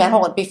 Well, wait a minute.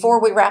 Hold on. Before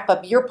we wrap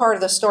up your part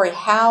of the story,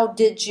 how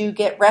did you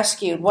get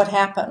rescued? What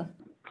happened?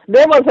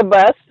 There was a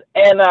bus,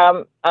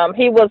 and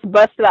he was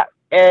busted up,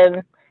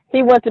 and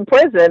he went to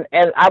prison,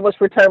 and I was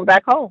returned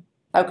back home.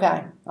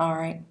 Okay. All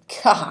right.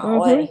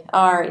 Golly.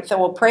 All right. So,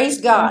 well, praise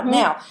God.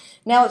 Now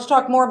let's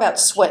talk more about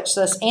Switch,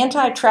 this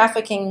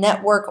anti-trafficking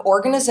network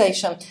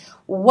organization.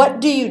 What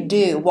do you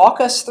do?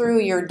 Walk us through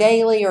your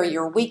daily or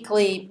your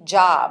weekly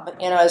job,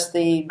 as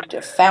the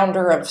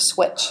founder of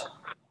Switch.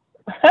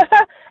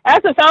 As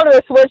a founder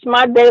of Switch,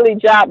 my daily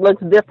job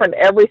looks different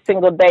every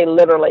single day,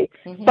 literally.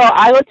 Mm-hmm. So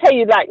I will tell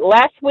you, like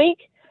last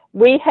week,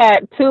 we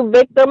had 2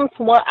 victims.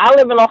 One, I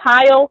live in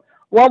Ohio.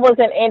 One was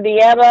in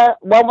Indiana.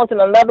 One was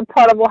in another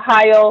part of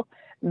Ohio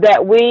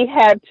that we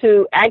had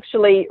to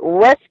actually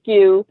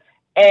rescue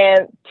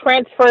and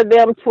transfer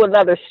them to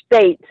another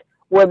state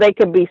where they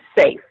could be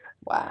safe.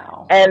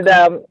 Wow. And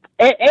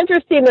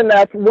interesting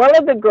enough, one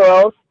of the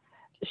girls,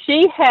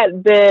 she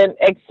had been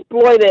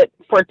exploited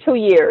for 2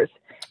 years.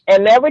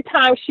 And every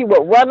time she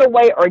would run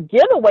away or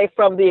get away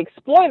from the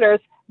exploiters,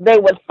 they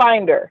would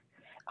find her.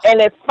 And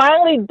it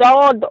finally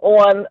dawned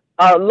on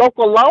a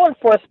local law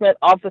enforcement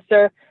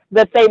officer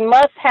that they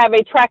must have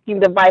a tracking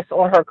device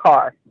on her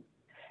car.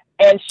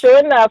 And sure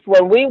enough,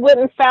 when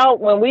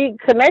we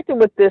connected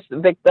with this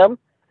victim,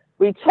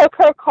 we took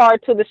her car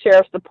to the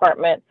sheriff's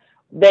department.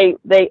 They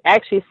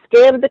actually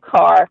scanned the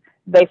car.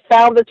 They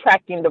found the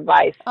tracking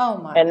device. Oh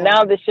my and God.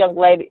 now this young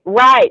lady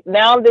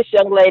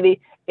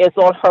is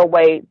on her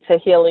way to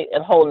healing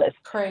and wholeness.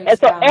 Praise And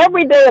so God.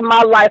 every day of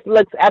my life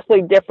looks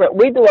absolutely different.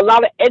 We do a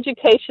lot of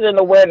education and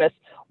awareness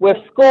with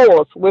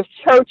schools, with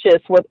churches,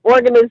 with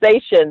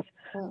organizations,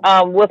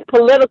 with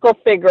political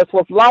figures,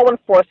 with law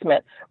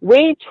enforcement.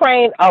 We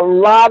train a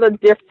lot of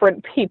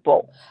different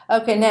people.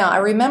 Okay, now I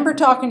remember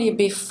talking to you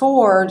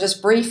before,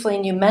 just briefly,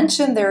 and you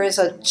mentioned there is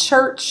a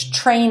church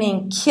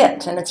training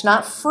kit, and it's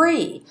not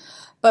free.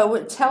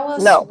 But tell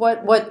us No.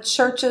 what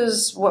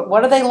churches,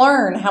 what do they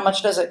learn? How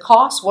much does it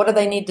cost? What do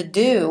they need to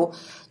do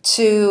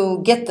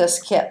to get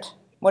this kit?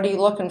 What are you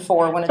looking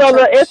for when a So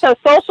church? it's a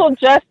social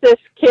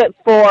justice kit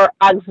for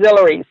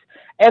auxiliaries.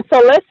 And so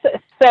let's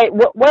say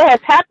what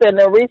has happened,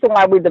 the reason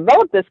why we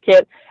developed this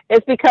kit is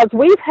because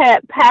we've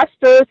had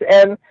pastors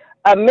and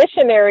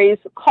missionaries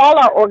call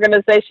our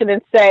organization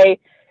and say,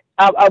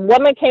 a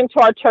woman came to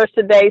our church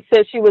today,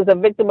 said she was a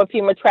victim of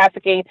human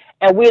trafficking,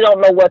 and we don't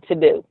know what to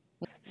do.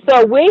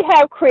 So we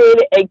have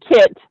created a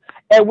kit,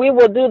 and we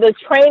will do the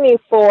training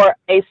for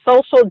a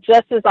social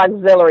justice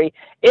auxiliary.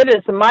 It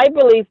is my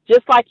belief,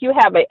 just like you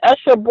have a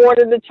usher board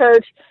in the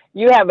church,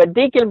 you have a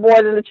deacon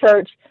board in the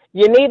church,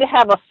 you need to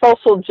have a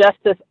social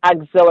justice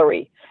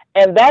auxiliary.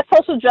 And that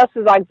social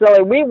justice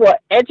auxiliary, we will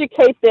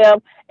educate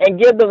them and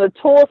give them the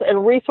tools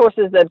and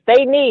resources that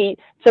they need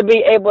to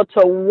be able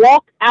to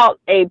walk out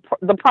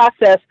the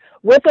process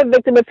with a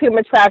victim of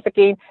human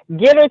trafficking,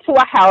 get her to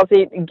a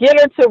housing, get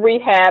her to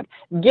rehab,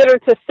 get her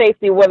to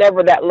safety,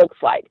 whatever that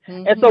looks like.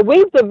 Mm-hmm. And so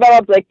we've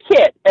developed a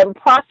kit and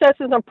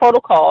processes and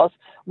protocols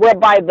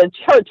whereby the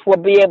church will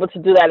be able to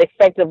do that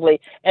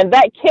effectively. And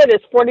that kit is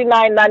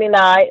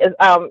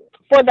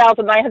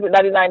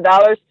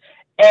 $4,999.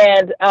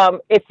 And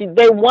if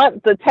they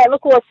want the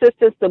technical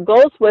assistance that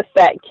goes with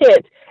that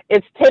kit,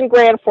 it's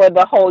 $10,000 for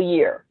the whole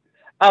year.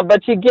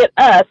 But you get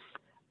us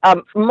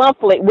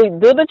monthly. We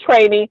do the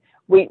training.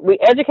 We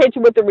educate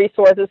you with the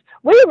resources.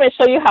 We even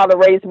show you how to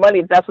raise money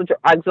if that's what your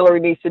auxiliary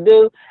needs to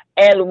do.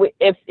 And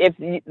if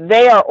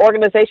they are an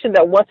organization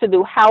that wants to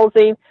do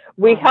housing,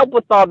 we help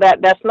with all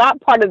that. That's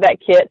not part of that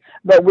kit,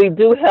 but we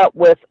do help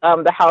with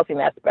the housing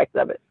aspect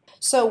of it.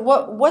 So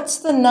what's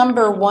the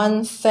number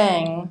one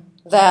thing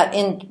that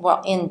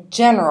in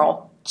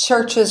general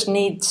churches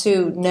need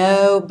to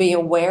know, be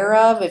aware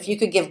of? If you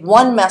could give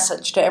one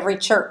message to every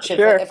church,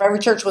 sure. if every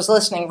church was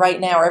listening right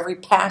now, or every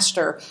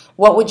pastor,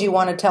 what would you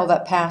want to tell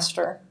that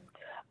pastor?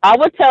 I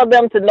would tell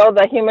them to know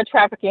the human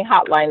trafficking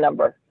hotline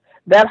number.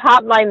 That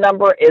hotline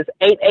number is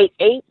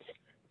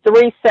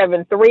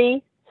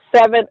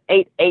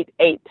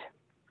 888-373-7888.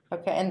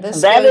 Okay, and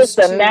this that goes is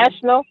the to,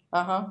 national.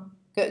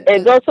 Good.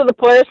 It goes to the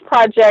Players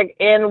Project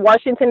in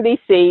Washington,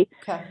 D.C.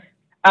 Okay.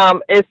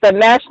 It's the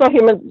National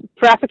Human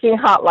Trafficking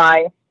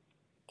Hotline.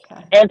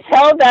 Okay. And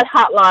tell that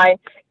hotline,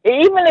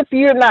 even if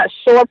you're not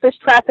sure if it's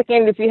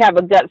trafficking, if you have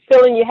a gut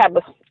feeling, you have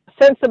a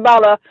sense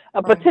about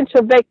a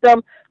potential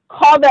victim,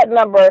 call that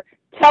number.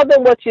 Tell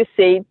them what you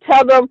see.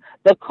 Tell them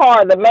the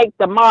car, the make,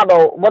 the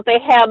model, what they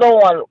had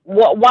on,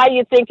 why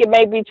you think it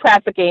may be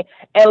trafficking,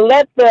 and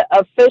let the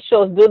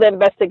officials do the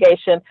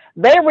investigation.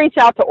 They reach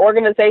out to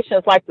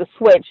organizations like The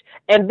Switch,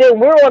 and then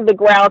we're on the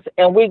grounds,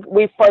 and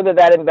we further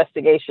that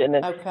investigation.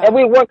 And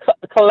we work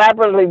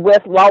collaboratively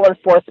with law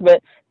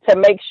enforcement to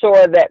make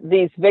sure that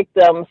these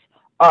victims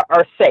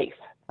are safe.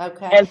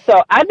 Okay. And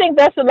so I think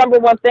that's the number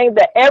one thing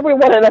that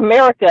everyone in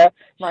America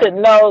should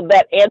know,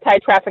 that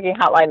anti-trafficking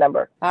hotline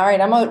number. All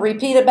right, I'm going to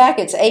repeat it back.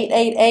 It's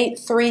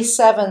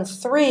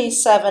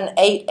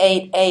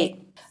 888-373-7888.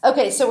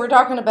 Okay, so we're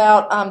talking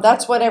about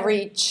that's what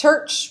every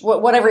church,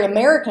 what every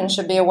American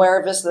should be aware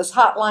of is this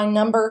hotline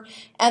number.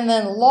 And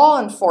then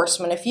law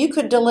enforcement. If you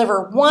could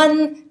deliver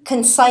one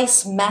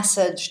concise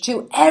message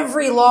to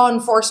every law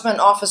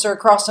enforcement officer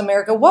across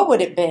America, what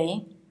would it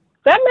be?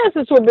 That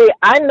message would be,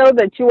 I know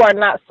that you are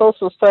not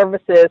social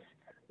services,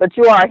 but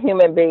you are a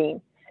human being.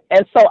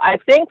 And so I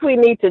think we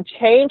need to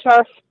change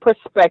our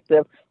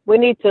perspective. We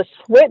need to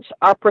switch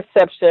our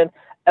perception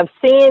of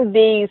seeing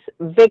these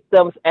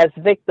victims as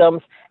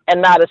victims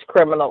and not as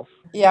criminals.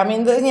 Yeah, I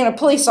mean,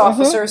 police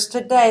officers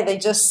today, they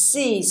just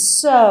see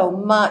so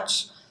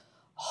much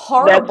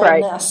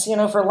horribleness,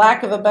 for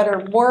lack of a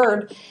better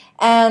word.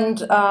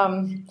 And,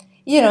 and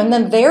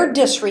then they're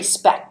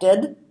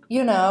disrespected.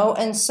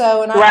 And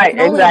so, and I can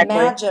only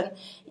imagine,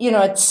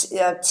 it's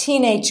a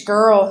teenage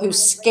girl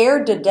who's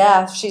scared to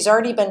death. She's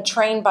already been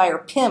trained by her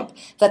pimp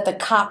that the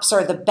cops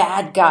are the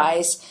bad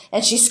guys,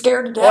 and she's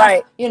scared to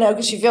death,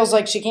 because she feels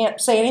like she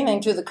can't say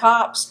anything to the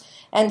cops.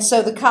 And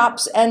so the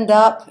cops end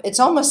up, it's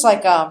almost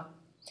like a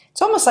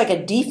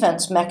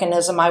defense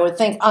mechanism, I would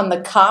think, on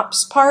the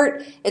cops'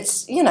 part.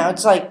 It's,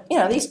 it's like,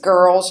 these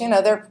girls,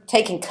 they're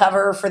taking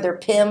cover for their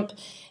pimp.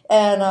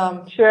 And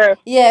sure,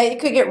 yeah, it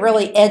could get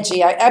really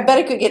edgy. I bet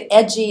it could get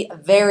edgy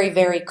very,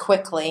 very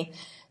quickly.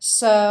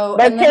 So,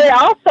 but Terry,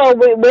 also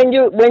when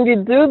you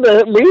do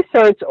the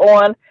research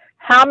on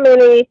how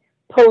many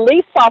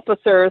police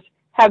officers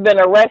have been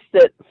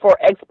arrested for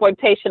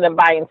exploitation and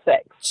buying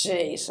sex,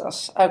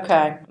 Jesus,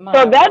 okay.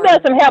 So that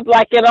doesn't help.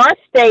 Like in our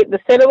state, the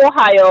state of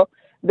Ohio,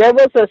 there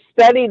was a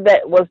study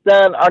that was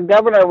done. Our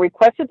governor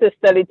requested this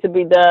study to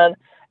be done.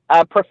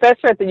 A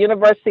professor at the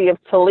University of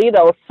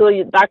Toledo,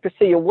 Dr.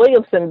 Celia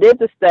Williamson, did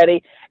the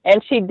study,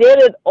 and she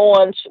did it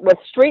with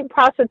street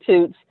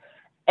prostitutes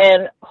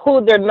and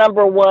who their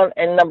number one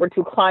and number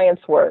two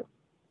clients were.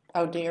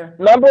 Oh, dear.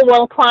 Number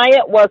one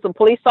client was a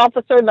police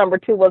officer. Number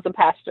two was a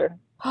pastor.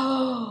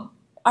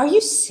 Are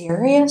you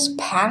serious?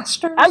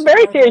 Pastors? I'm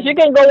very serious. You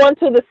can go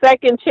onto the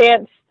Second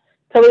Chance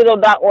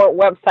Toledo.org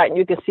website, and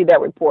you can see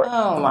that report.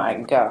 Oh, my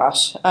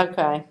gosh.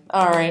 Okay.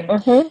 All right.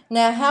 Mm-hmm.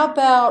 Now, how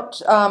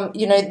about,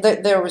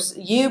 there was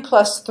you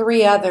plus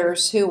three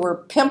others who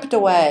were pimped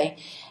away,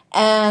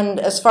 And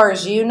as far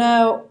as you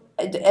know,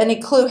 any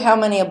clue how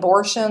many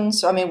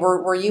abortions? I mean,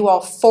 were you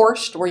all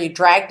forced? Were you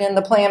dragged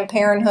into Planned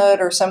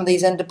Parenthood or some of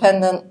these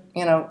independent,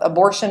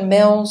 abortion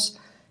mills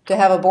to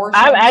have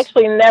abortions? I've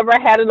actually never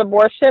had an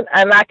abortion,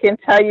 and I can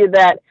tell you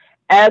that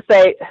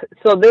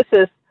so this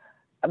is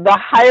the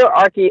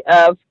hierarchy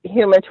of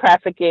human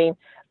trafficking.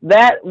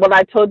 That, what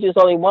I told you, is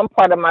only one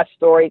part of my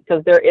story,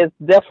 because there is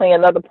definitely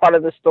another part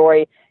of the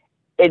story.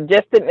 It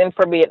just didn't end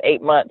for me at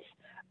 8 months.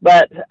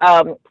 But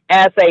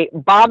as a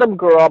bottom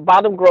girl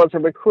is a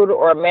recruiter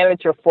or a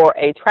manager for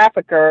a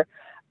trafficker,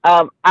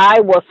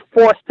 I was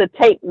forced to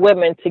take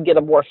women to get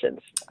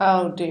abortions.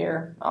 Oh,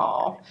 dear.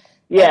 Oh.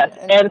 Yes.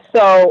 And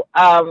so,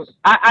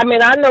 I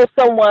mean, I know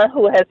someone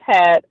who has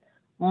had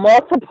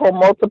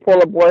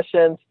multiple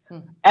abortions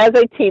as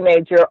a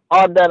teenager,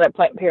 all done at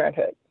Planned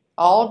Parenthood.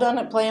 All done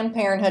at Planned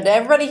Parenthood. Did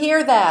everybody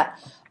hear that?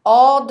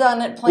 All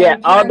done at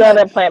Planned Parenthood. Yeah, all done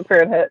at Planned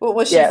Parenthood.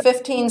 Was she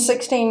 15,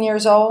 16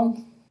 years old?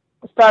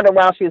 Started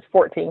while she was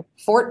 14.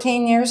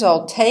 14 years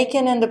old,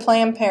 taken into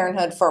Planned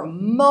Parenthood for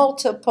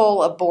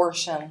multiple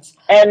abortions.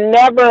 And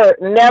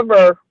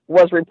never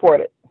was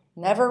reported.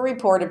 Never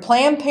reported.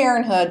 Planned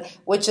Parenthood,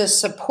 which is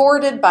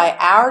supported by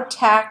our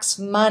tax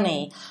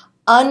money,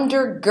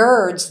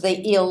 undergirds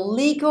the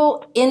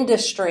illegal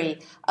industry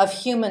of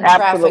human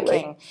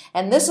trafficking.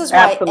 And this is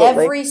why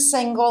every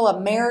single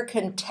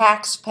American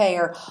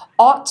taxpayer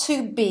ought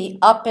to be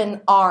up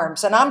in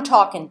arms. And I'm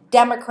talking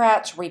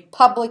Democrats,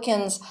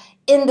 Republicans,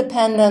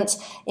 independents.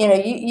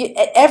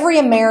 Every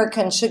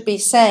American should be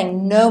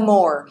saying no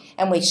more.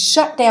 And we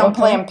shut down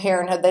Planned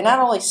Parenthood. They not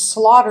only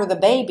slaughter the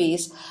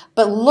babies,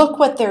 but look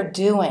what they're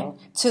doing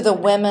to the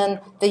women,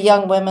 the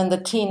young women, the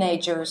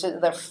teenagers.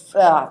 They're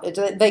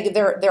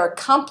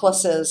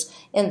accomplices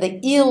in the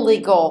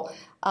illegal,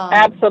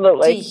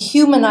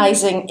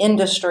 dehumanizing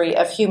industry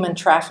of human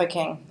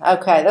trafficking.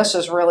 Okay, this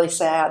is really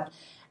sad.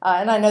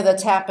 And I know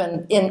that's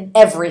happened in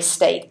every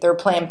state. There are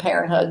Planned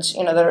Parenthoods,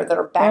 that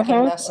are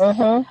backing this.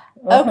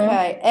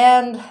 Okay,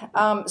 and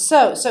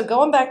so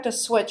going back to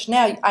Switch,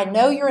 now I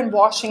know you're in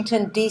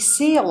Washington,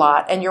 D.C. a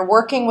lot, and you're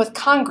working with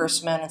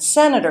congressmen and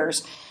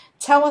senators.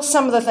 Tell us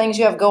some of the things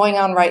you have going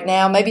on right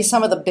now, maybe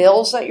some of the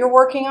bills that you're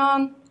working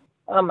on.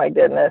 Oh, my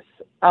goodness.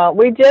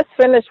 We just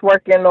finished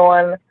working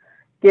on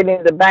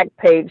getting the back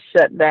page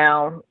shut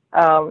down.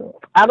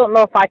 I don't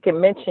know if I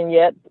can mention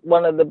yet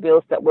one of the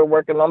bills that we're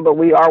working on, but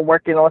we are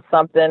working on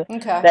something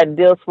that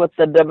deals with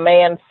the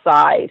demand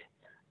side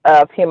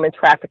of human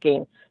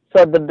trafficking.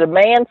 So the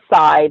demand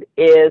side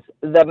is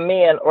the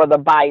men or the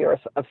buyers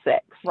of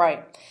sex.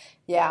 Right.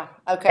 Yeah.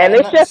 Okay. And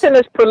it's just in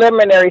this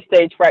preliminary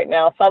stage right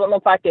now, so I don't know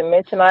if I can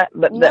mention that,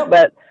 but you don't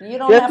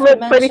just have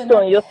look to pretty mention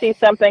soon. it. You'll see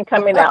something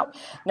coming out.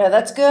 No,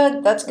 that's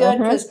good. That's good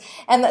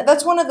and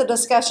that's one of the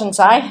discussions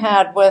I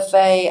had with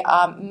a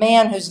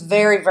man who's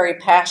very, very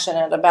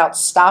passionate about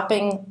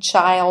stopping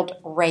child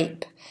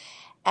rape.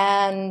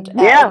 And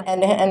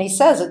he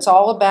says it's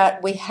all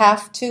about we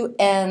have to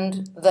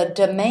end the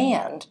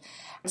demand.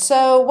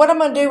 So what I'm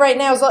going to do right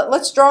now is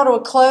let's draw to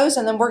a close,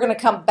 and then we're going to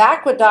come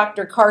back with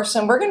Dr.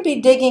 Carson. We're going to be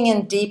digging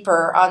in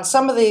deeper on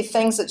some of the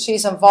things that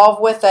she's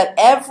involved with that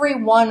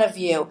every one of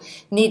you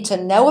need to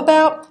know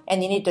about,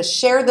 and you need to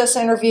share this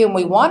interview, and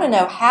we want to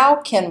know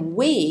how can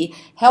we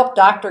help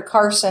Dr.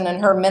 Carson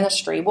and her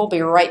ministry. We'll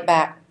be right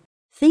back.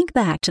 Think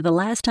back to the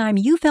last time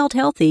you felt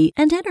healthy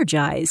and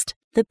energized.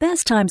 The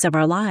best times of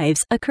our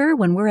lives occur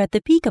when we're at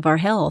the peak of our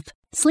health,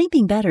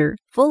 sleeping better,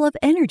 full of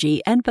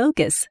energy and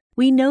focus.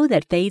 We know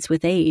that fades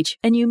with age,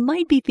 and you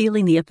might be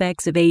feeling the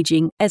effects of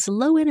aging as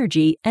low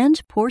energy and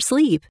poor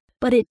sleep.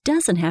 But it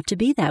doesn't have to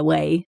be that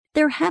way.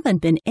 There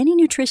haven't been any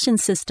nutrition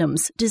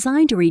systems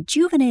designed to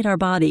rejuvenate our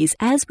bodies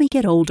as we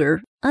get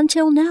older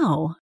until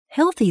now.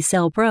 Healthy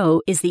Cell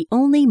Pro is the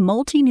only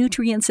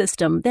multi-nutrient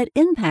system that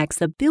impacts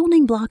the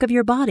building block of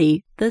your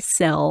body, the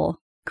cell.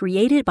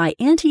 Created by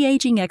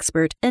anti-aging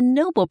expert and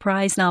Nobel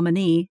Prize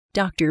nominee,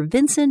 Dr.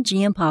 Vincent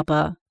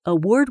Giampapa.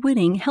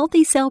 Award-winning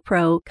Healthy Cell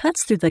Pro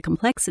cuts through the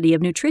complexity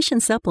of nutrition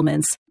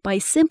supplements by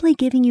simply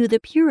giving you the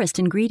purest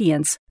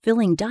ingredients,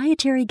 filling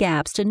dietary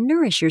gaps to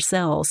nourish your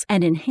cells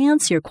and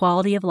enhance your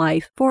quality of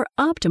life for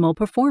optimal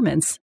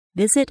performance.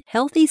 Visit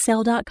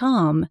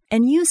healthycell.com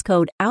and use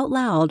code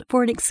OUTLOUD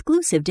for an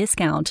exclusive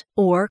discount,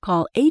 or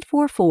call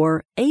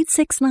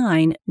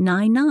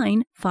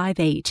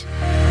 844-869-9958.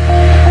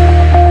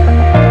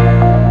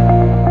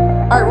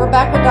 All right, we're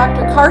back with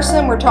Dr.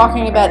 Carson. We're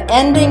talking about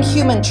ending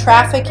human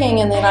trafficking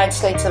in the United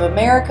States of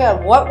America,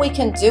 what we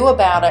can do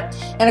about it.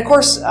 And of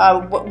course,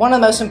 one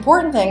of the most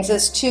important things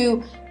is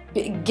to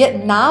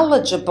get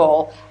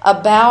knowledgeable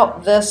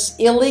about this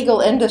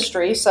illegal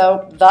industry.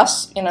 So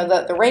thus,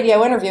 the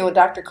radio interview with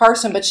Dr.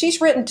 Carson, but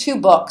she's written 2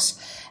 books.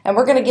 And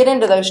we're going to get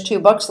into those 2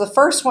 books. The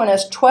first one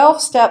is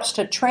 12 Steps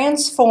to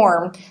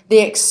Transform the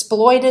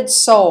Exploited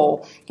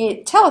Soul. Can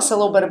you tell us a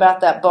little bit about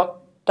that book,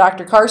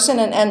 Dr. Carson,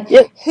 and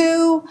yes.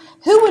 Who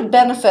would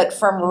benefit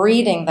from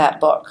reading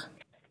that book?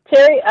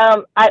 Terry,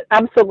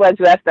 I'm so glad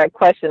you asked that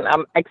question.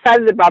 I'm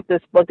excited about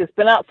this book. It's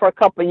been out for a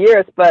couple of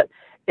years, but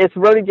it's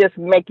really just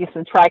making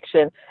some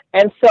traction.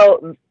 And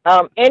so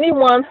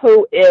anyone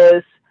who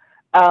is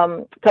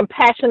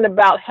compassionate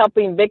about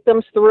helping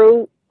victims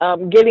through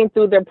getting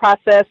through their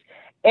process,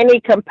 any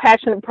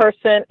compassionate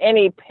person,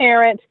 any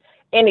parent,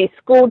 any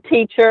school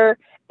teacher,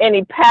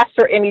 any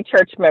pastor, any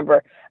church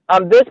member,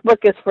 this book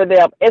is for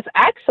them. It's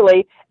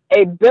actually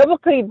a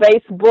biblically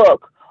based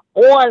book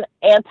on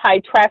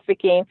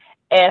anti-trafficking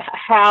and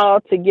how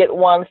to get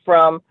one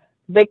from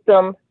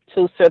victim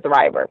to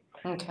survivor.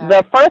 Okay.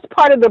 The first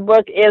part of the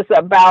book is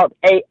about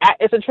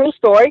it's a true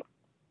story.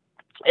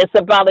 It's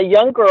about a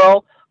young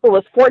girl who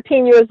was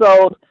 14 years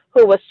old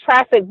who was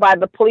trafficked by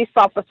the police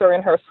officer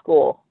in her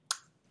school.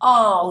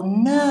 Oh,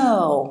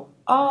 no.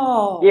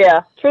 Oh.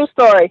 Yeah, true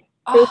story.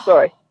 True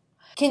story.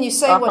 Can you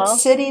say what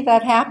city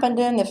that happened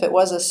in, if it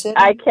was a city?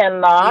 I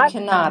cannot. You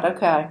cannot.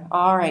 Okay.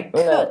 All right.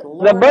 Good no.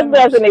 Lord. The book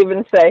doesn't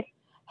even say.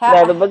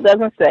 No, the book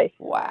doesn't say.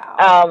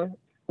 Wow.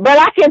 But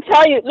I can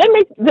tell you,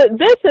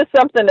 this is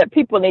something that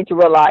people need to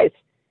realize.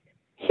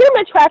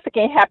 Human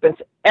trafficking happens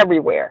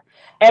everywhere.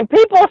 And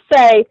people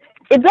say,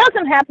 it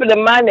doesn't happen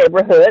in my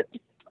neighborhood.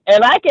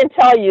 And I can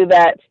tell you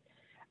that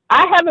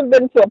I haven't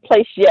been to a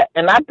place yet,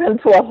 and I've been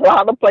to a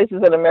lot of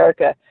places in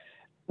America,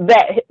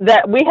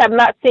 that we have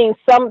not seen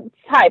some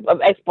type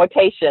of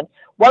exploitation.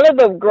 One of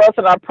the girls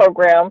in our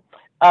program,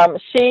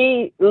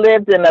 she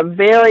lived in a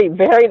very,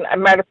 very,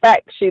 matter of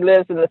fact, she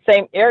lives in the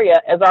same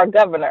area as our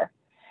governor.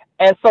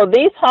 And so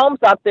these homes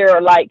out there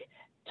are like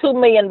 $2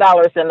 million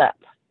and up.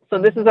 So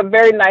this is a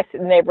very nice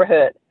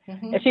neighborhood.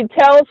 Mm-hmm. And she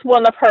tells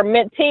one of her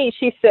mentees,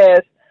 she says,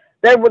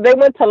 they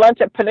went to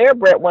lunch at Panera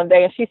Bread one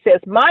day, and she says,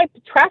 my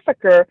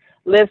trafficker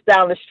lives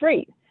down the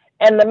street.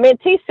 And the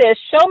mentee says,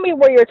 show me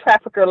where your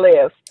trafficker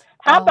lives.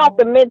 How about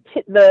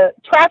the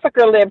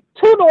trafficker lived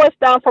 2 doors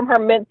down from her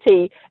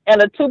mentee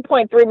in a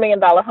 $2.3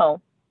 million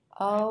home?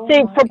 Oh,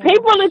 see, for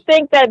people to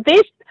think that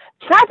these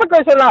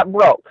traffickers are not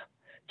broke.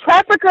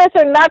 Traffickers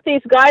are not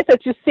these guys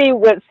that you see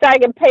with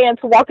sagging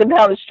pants walking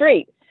down the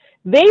street.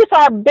 These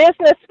are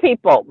business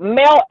people,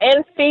 male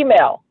and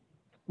female.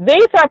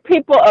 These are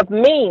people of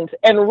means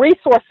and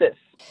resources.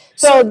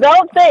 So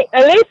don't think,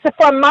 at least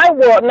from my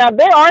world, now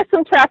there are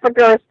some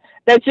traffickers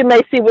that you may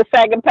see with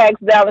sagging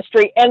pants down the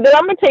street. And then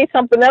I'm going to tell you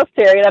something else,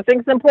 Terry, and I think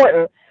it's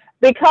important.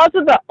 Because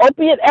of the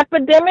opiate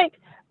epidemic,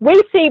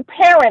 we see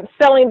parents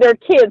selling their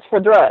kids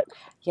for drugs.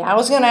 Yeah, I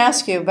was going to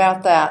ask you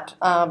about that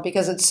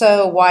because it's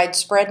so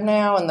widespread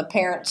now, and the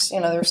parents,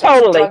 they're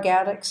such drug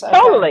addicts. Okay.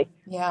 Totally.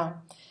 Yeah.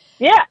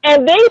 Yeah,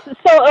 and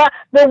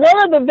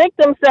one of the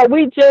victims that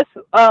we just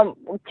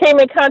came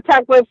in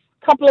contact with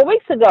a couple of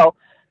weeks ago,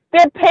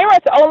 their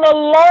parents own a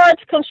large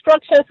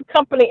construction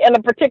company in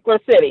a particular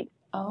city.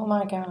 Oh,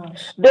 my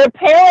gosh. Their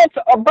parents,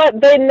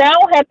 but they now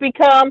have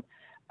become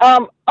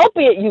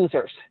opiate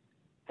users.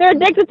 They're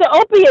addicted to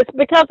opiates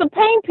because of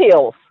pain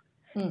pills.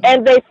 Mm-hmm.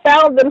 And they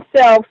found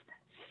themselves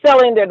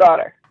selling their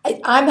daughter.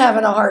 I'm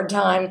having a hard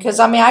time because,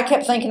 I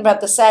kept thinking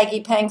about the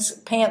saggy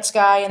pants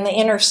guy in the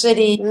inner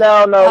city.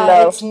 No.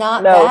 It's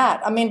not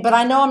that. But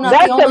I know I'm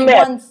not the only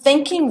one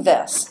thinking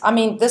this.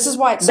 This is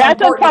why it's so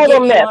important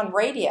to get you on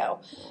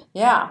radio.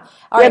 Yeah.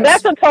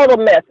 That's a total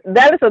myth.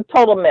 That is a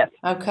total myth.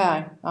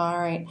 Okay. All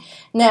right.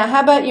 Now,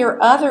 how about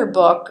your other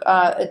book?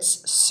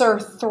 It's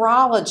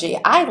Surthrology.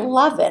 I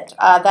love it,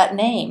 that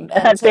name.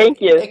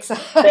 Thank you.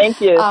 Thank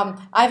you.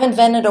 I've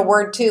invented a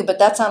word, too, but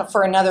that's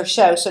for another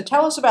show. So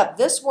tell us about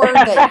this word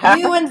that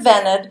you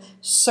invented,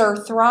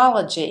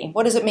 Surthrology.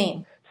 What does it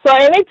mean? So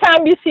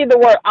anytime you see the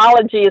word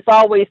ology, it's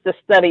always the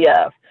study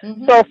of.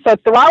 Mm-hmm. So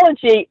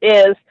Surthrology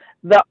is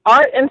the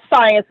art and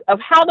science of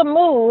how to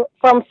move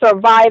from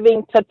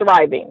surviving to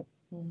thriving.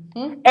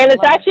 Mm-hmm. And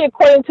it's actually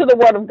according to the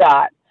Word of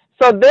God.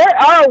 So there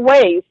are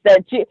ways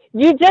that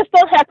you just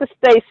don't have to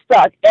stay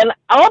stuck. And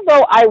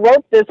although I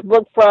wrote this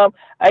book from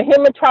a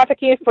human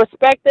trafficking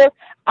perspective,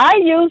 I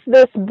use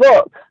this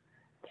book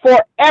for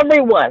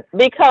everyone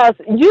because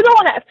you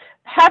don't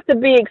have to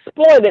be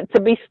exploited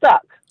to be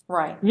stuck.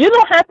 Right. You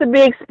don't have to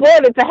be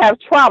exploited to have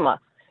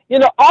trauma.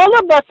 All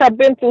of us have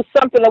been through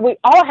something, and we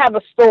all have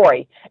a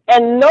story,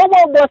 and no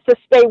one wants to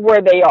stay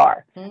where they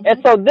are. Mm-hmm.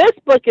 And so this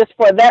book is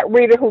for that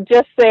reader who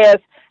just says,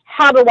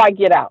 how do I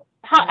get out?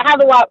 How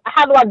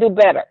do I do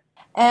better?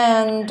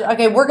 And,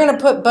 okay, we're going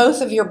to put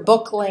both of your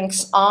book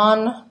links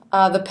on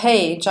the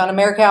page, on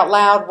America Out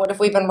Loud, What If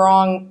We've Been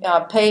Wrong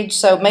page.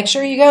 So make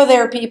sure you go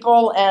there,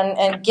 people,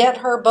 and get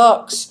her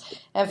books.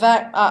 In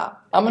fact,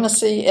 I'm going to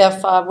see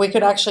if we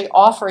could actually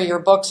offer your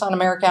books on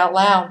America Out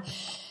Loud.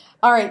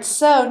 All right,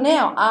 so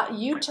now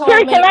you told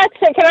me... Can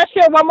I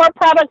share one more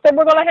product that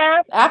we're going to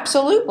have?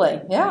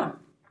 Absolutely, yeah.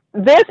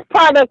 This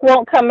product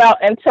won't come out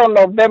until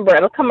November.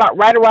 It'll come out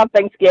right around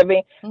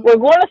Thanksgiving. Mm-hmm. We're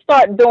going to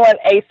start doing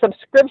a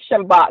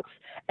subscription box,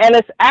 and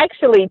it's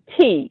actually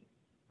tea.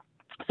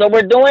 So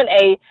we're doing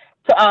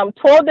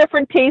 12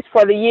 different teas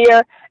for the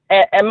year,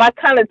 and my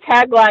kind of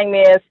tagline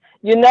is,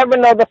 you never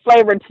know the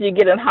flavor until you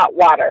get in hot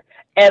water.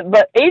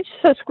 But each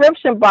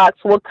subscription box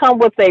will come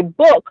with a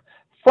book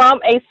from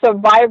a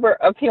survivor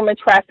of human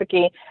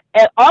trafficking.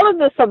 And all of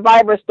the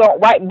survivors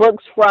don't write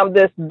books from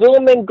this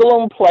doom and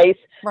gloom place.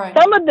 Right.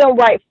 Some of them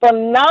write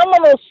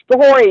phenomenal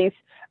stories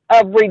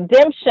of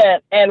redemption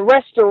and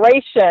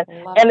restoration.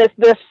 And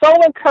they're so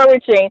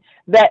encouraging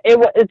that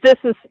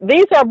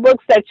these are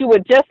books that you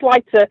would just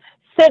like to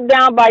sit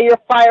down by your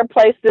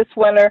fireplace this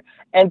winter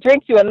and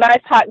drink you a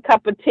nice hot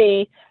cup of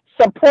tea.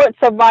 Support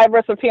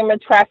survivors of human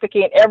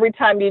trafficking every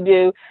time you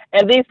do.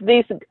 And these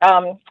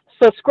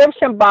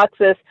subscription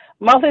boxes,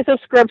 monthly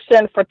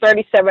subscription for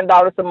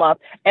 $37 a month,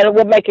 and it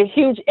will make a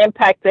huge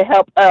impact to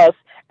help us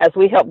as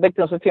we help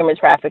victims of human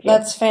trafficking.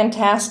 That's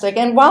fantastic.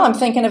 And while I'm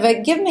thinking of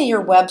it, give me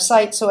your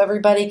website so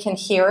everybody can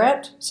hear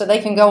it, so they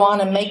can go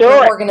on and make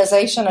your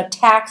organization a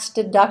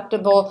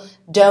tax-deductible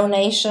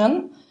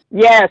donation.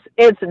 Yes,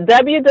 it's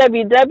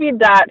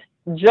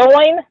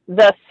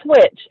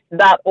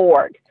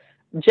www.jointheswitch.org.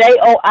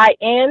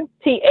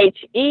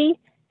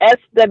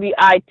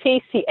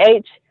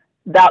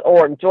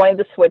 JOINTHESWITCH.org.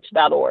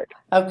 JoinTheSwitch.org.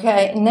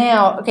 Okay.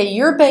 Now,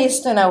 you're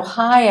based in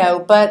Ohio,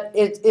 but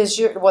there's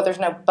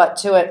no but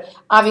to it.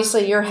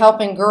 Obviously, you're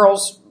helping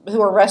girls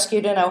who are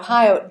rescued in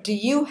Ohio. Do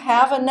you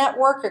have a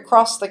network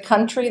across the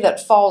country that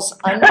falls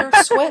under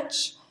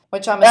Switch?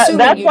 Which I'm assuming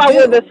that's you why do.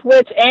 We're the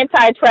Switch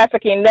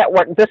Anti-Trafficking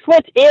Network. The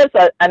Switch is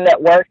a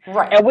network,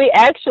 right? And we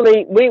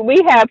actually we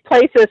have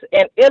places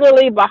in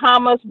Italy,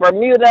 Bahamas,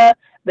 Bermuda,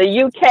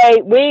 the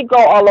UK. We go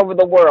all over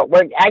the world.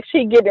 We're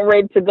actually getting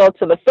ready to go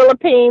to the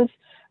Philippines.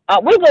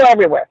 We go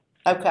everywhere.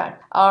 Okay.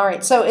 All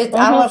right. So I don't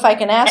know if I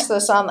can ask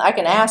this. I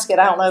can ask it.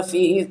 I don't know if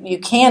you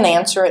can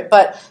answer it,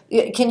 but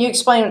can you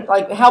explain,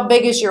 like, how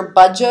big is your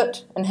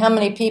budget and how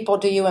many people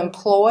do you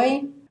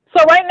employ?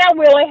 So right now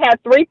we only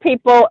have 3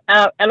 people,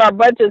 and our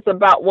budget's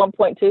about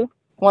 1.2.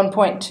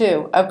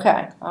 1.2.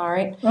 Okay. All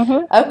right.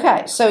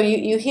 Okay. So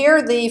you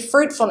hear the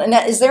fruitfulness.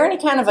 Now, is there any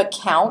kind of a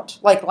count,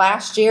 like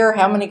last year,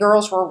 how many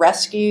girls were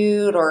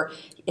rescued or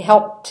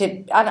helped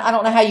to? I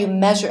don't know how you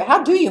measure.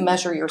 How do you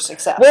measure your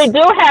success? We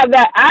do have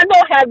that. I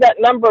don't have that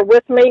number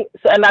with me,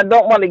 and I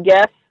don't want to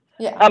guess.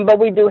 Yeah. But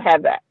we do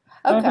have that.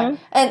 Okay.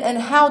 And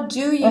how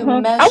do you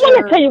measure? I want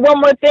to tell you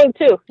one more thing,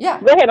 too. Yeah.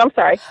 Go ahead. I'm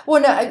sorry. Well,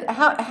 no,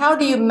 how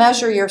do you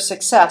measure your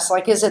success?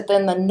 Like, is it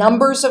then the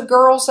numbers of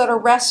girls that are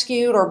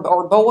rescued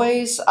or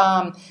boys,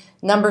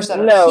 numbers that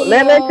are healed?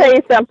 Let me tell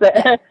you something.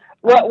 Yeah.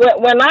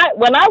 When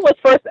I was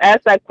first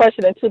asked that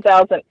question in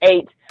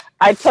 2008,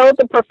 I told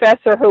the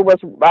professor who was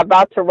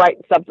about to write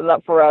something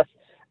up for us,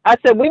 I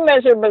said, we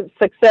measure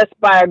success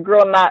by a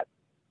girl not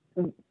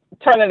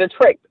turning the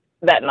trick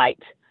that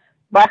night,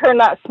 by her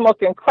not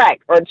smoking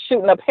crack or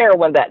shooting up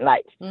heroin that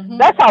night.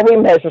 That's how we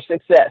measure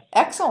success.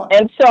 Excellent.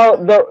 And so,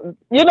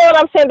 you know what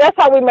I'm saying? That's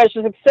how we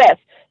measure success.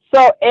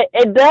 So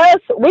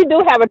we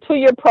do have a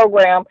 2-year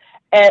program,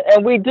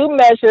 and we do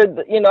measure,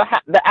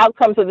 the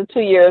outcomes of the 2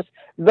 years,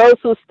 those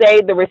who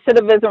stayed, the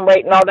recidivism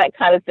rate and all that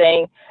kind of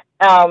thing.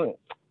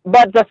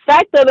 But the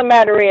fact of the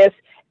matter is,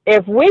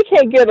 if we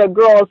can get a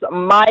girl's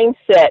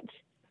mindset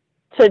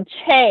to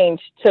change,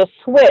 to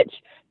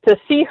switch, to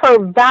see her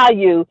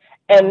value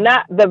and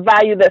not the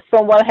value that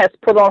someone has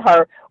put on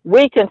her,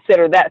 we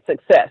consider that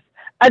success.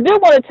 I do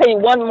want to tell you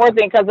one more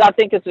thing because I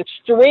think it's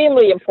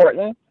extremely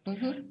important.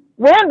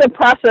 We're in the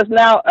process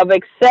now of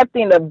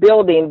accepting a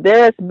building.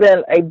 There's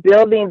been a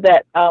building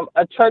that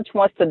a church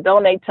wants to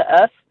donate to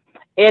us.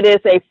 It is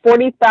a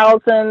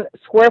 40,000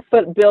 square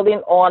foot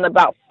building on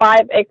about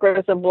 5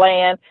 acres of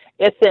land.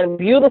 It's in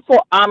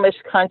beautiful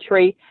Amish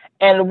country,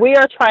 and we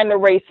are trying to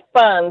raise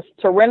funds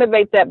to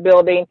renovate that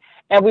building,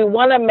 and we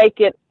want to make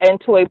it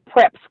into a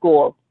prep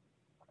school.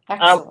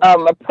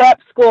 A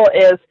prep school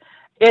is,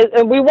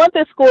 and we want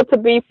this school to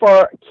be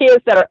for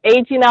kids that are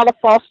aging out of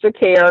foster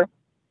care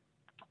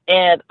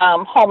and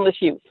homeless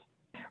youth.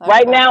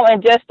 Right now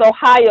in just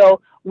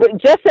Ohio,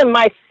 just in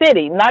my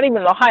city, not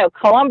even Ohio,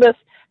 Columbus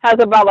has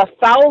about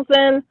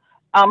 1,000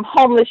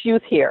 homeless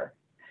youth here.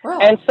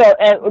 Really? And so,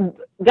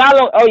 God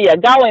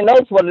only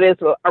knows what it is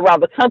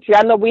around the country.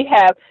 I know we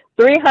have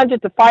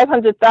 300 to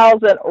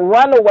 500,000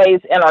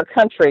 runaways in our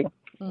country.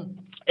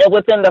 And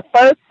within the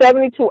first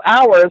 72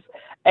 hours,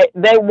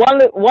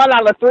 one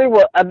out of 3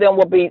 of them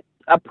will be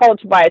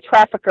approached by a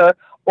trafficker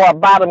or a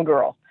bottom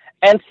girl.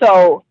 And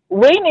so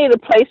we need a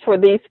place for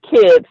these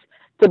kids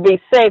to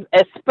be safe,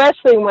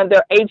 especially when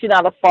they're aging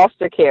out of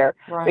foster care.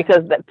 Right.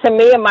 Because to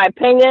me, in my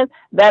opinion,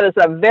 that is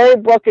a very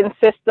broken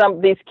system.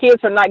 These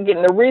kids are not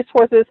getting the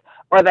resources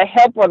or the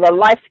help or the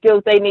life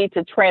skills they need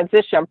to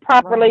transition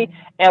properly. Right.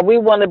 And we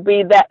want to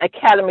be that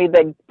academy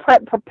that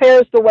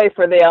prepares the way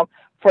for them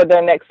for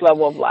their next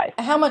level of life.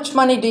 How much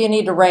money do you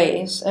need to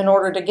raise in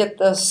order to get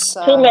this?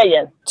 $2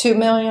 million. $2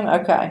 million?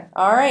 Okay.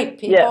 All right,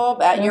 people,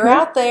 you're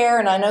out there,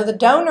 and I know the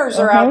donors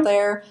are out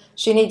there.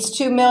 She needs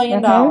 $2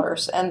 million,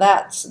 and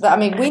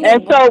we need.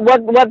 And so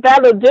what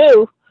that'll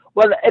do,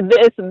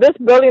 this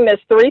building is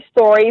 3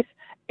 stories.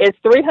 It's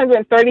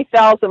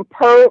 $330,000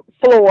 per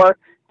floor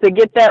to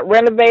get that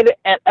renovated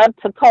and up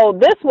to code.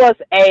 This was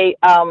a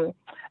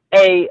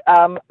a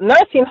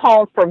nursing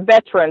home for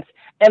veterans,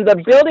 and the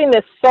building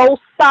is so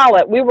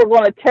solid. We were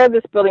going to tear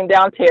this building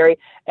down, Terry,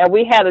 and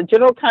we had a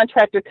general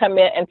contractor come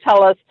in and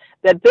tell us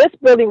that this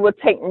building would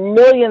take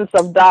millions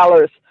of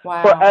dollars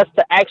for us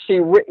to actually,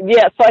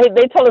 so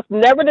they told us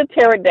never to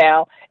tear it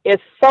down.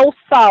 It's so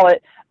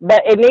solid,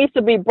 but it needs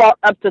to be brought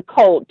up to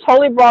code,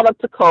 totally brought up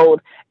to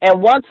code.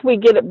 And once we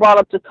get it brought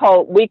up to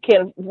code, we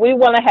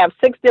want to have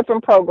 6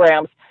 different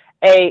programs: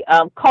 a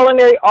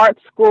culinary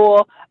arts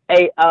school,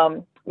 a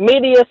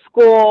media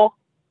school,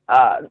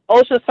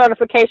 OSHA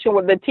certification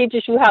that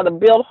teaches you how to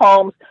build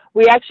homes.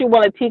 We actually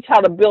want to teach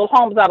how to build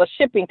homes out of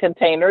shipping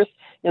containers,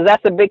 because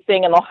that's a big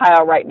thing in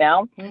Ohio right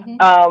now.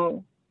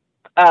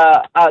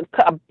 A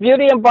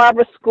beauty and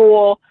barber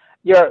school,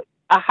 your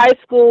high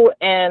school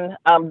and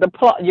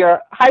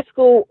your high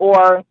school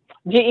or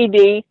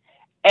GED,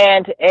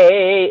 and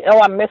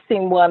I'm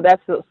missing one.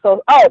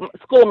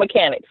 School of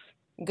mechanics.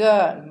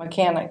 Good.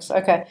 Mechanics.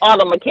 Okay.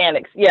 Auto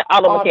mechanics. Yeah,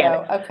 auto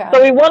mechanics. Okay.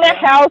 So we want to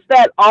house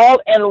that all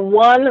in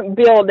one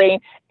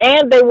building,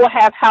 and they will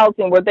have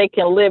housing where they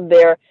can live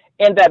there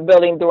in that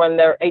building during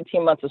their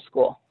 18 months of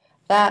school.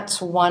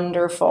 That's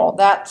wonderful.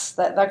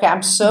 Okay.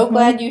 I'm so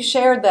glad you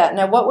shared that.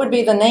 Now, what would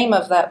be the name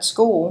of that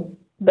school?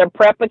 The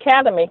Prep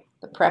Academy.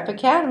 The Prep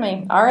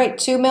Academy. All right,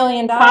 $2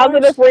 million.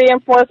 Positive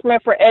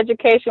reinforcement for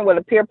education with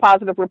a peer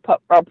positive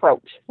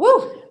approach.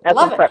 Woo! That's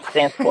love what Prep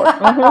stands for.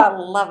 I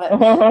love it.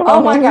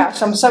 Oh my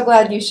gosh, I'm so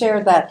glad you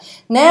shared that.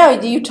 Now,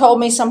 you told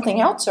me something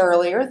else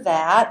earlier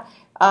that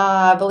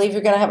I believe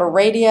you're going to have a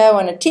radio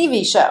and a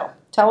TV show.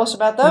 Tell us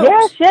about those.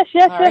 Yes.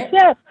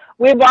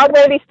 We've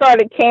already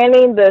started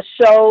canning the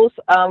shows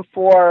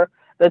for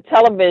the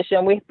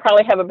television. We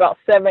probably have about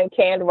 7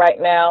 canned right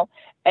now.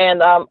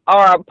 And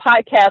our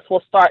podcast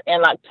will start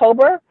in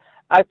October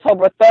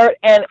 3rd.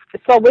 And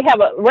so we have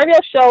a radio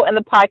show and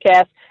the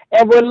podcast,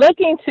 and we're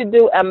looking to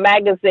do a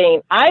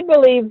magazine. I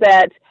believe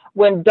that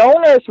when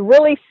donors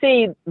really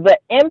see the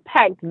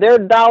impact their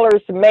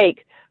dollars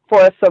make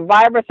for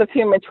survivors of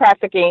human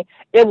trafficking,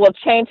 it will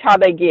change how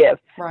they give.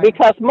 Right.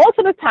 Because most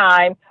of the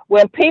time,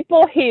 when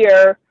people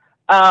hear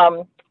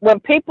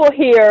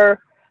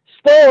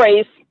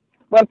stories,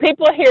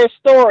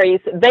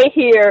 they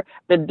hear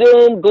the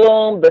doom,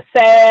 gloom, the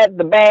sad,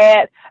 the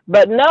bad.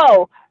 But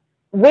no,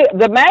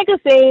 the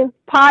magazine,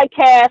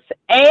 podcast,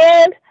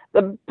 and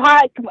the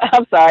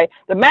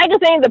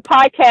magazine, the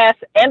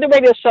podcast, and the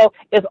radio show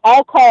is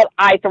all called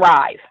I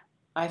Thrive.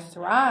 I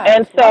Thrive.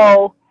 And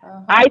so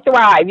I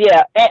Thrive,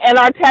 yeah. And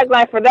our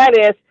tagline for that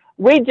is,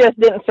 we just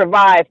didn't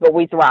survive, but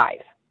we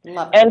thrive.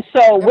 And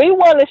so we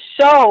want to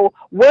show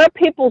where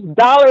people's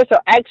dollars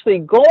are actually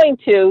going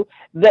to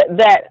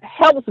that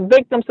helps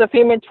victims of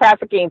human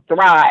trafficking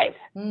thrive,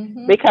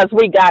 because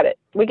we got it.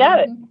 We got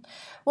it.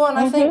 Well, and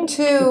I think,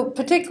 too,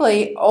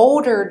 particularly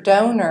older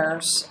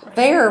donors,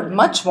 they're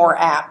much more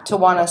apt to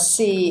want to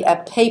see a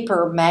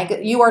paper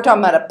magazine. You are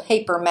talking about a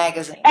paper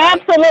magazine. Right?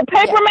 Absolute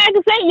paper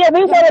magazine. Yeah,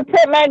 we want a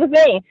print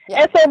magazine.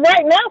 Yeah. And so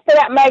right now for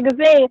that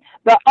magazine,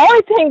 the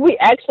only thing we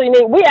actually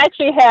need, we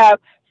actually have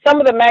some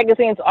of the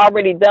magazines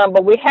already done,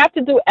 but we have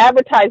to do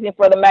advertising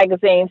for the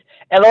magazines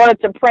in order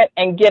to print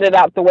and get it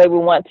out the way we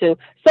want to.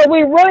 So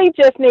we really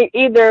just need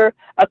either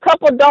a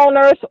couple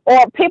donors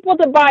or people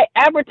to buy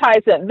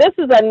advertising. This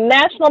is a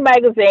national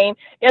magazine.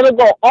 It'll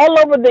go all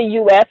over the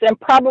U.S. and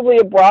probably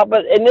abroad,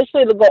 but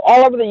initially it'll go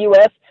all over the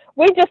U.S.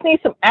 We just need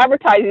some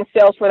advertising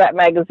sales for that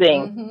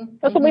magazine.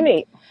 That's what we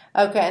need.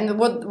 Okay, and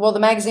will the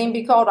magazine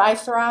be called I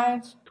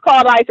Thrive?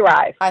 Called I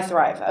Thrive. I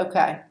Thrive.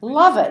 Okay.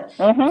 Love it.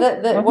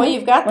 Well,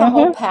 you've got the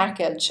whole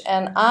package,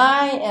 and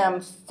I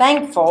am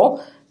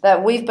thankful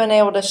that we've been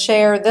able to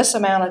share this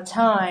amount of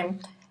time.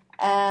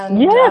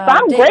 And yes,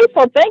 I'm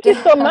grateful. Thank you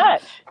so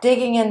much.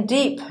 Digging in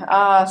deep.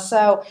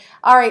 So,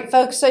 all right,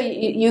 folks, so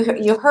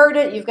you heard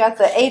it. You've got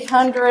the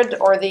 800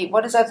 or the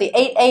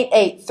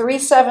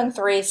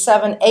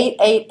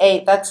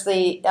 888-373-7888. That's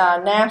the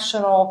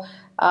national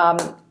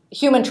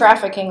human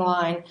trafficking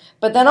line.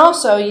 But then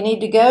also you need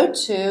to go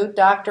to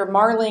Dr.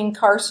 Marlene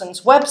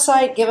Carson's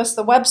website. Give us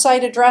the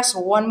website address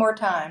one more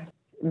time.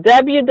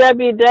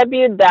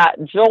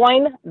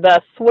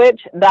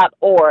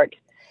 www.jointheswitch.org.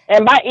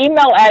 And my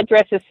email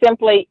address is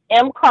simply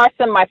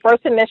mcarson, my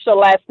first initial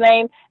last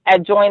name,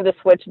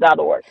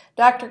 @jointheswitch.org.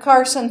 Dr.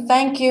 Carson,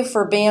 thank you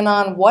for being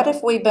on What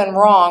If We've Been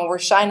Wrong? We're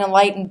shining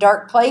light in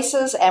dark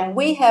places, and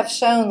we have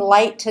shown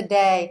light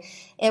today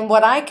in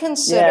what I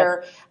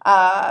consider,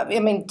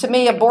 to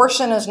me,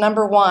 abortion is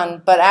number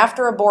one, but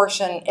after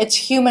abortion,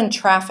 it's human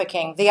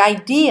trafficking. The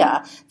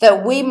idea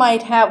that we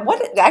might have,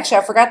 actually,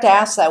 I forgot to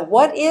ask that.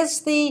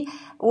 What's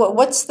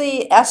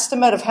the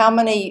estimate of how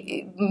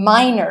many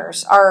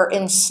minors are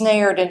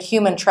ensnared in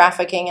human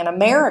trafficking in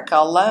America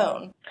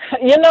alone?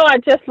 I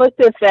just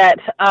looked at that.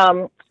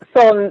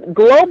 So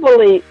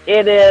globally,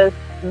 it is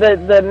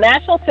the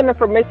National Center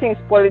for Missing and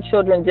Exploited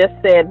Children just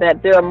said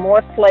that there are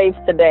more slaves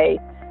today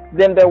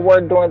than there were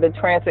during the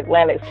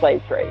transatlantic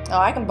slave trade. Oh,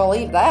 I can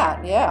believe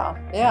that. Yeah.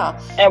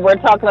 And we're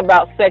talking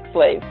about sex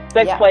slaves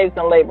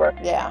and labor.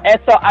 Yeah. And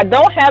so I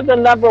don't have the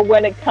number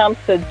when it comes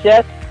to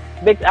just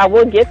I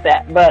will get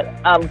that, but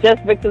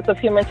just victims of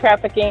human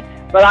trafficking.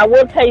 But I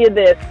will tell you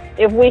this,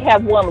 if we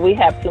have one, we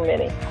have too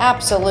many.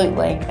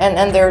 Absolutely.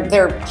 And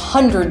there are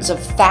hundreds of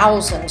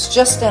thousands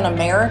just in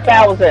America.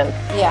 Thousands.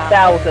 Yeah.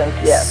 Thousands,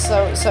 yes.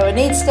 So it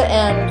needs to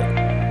end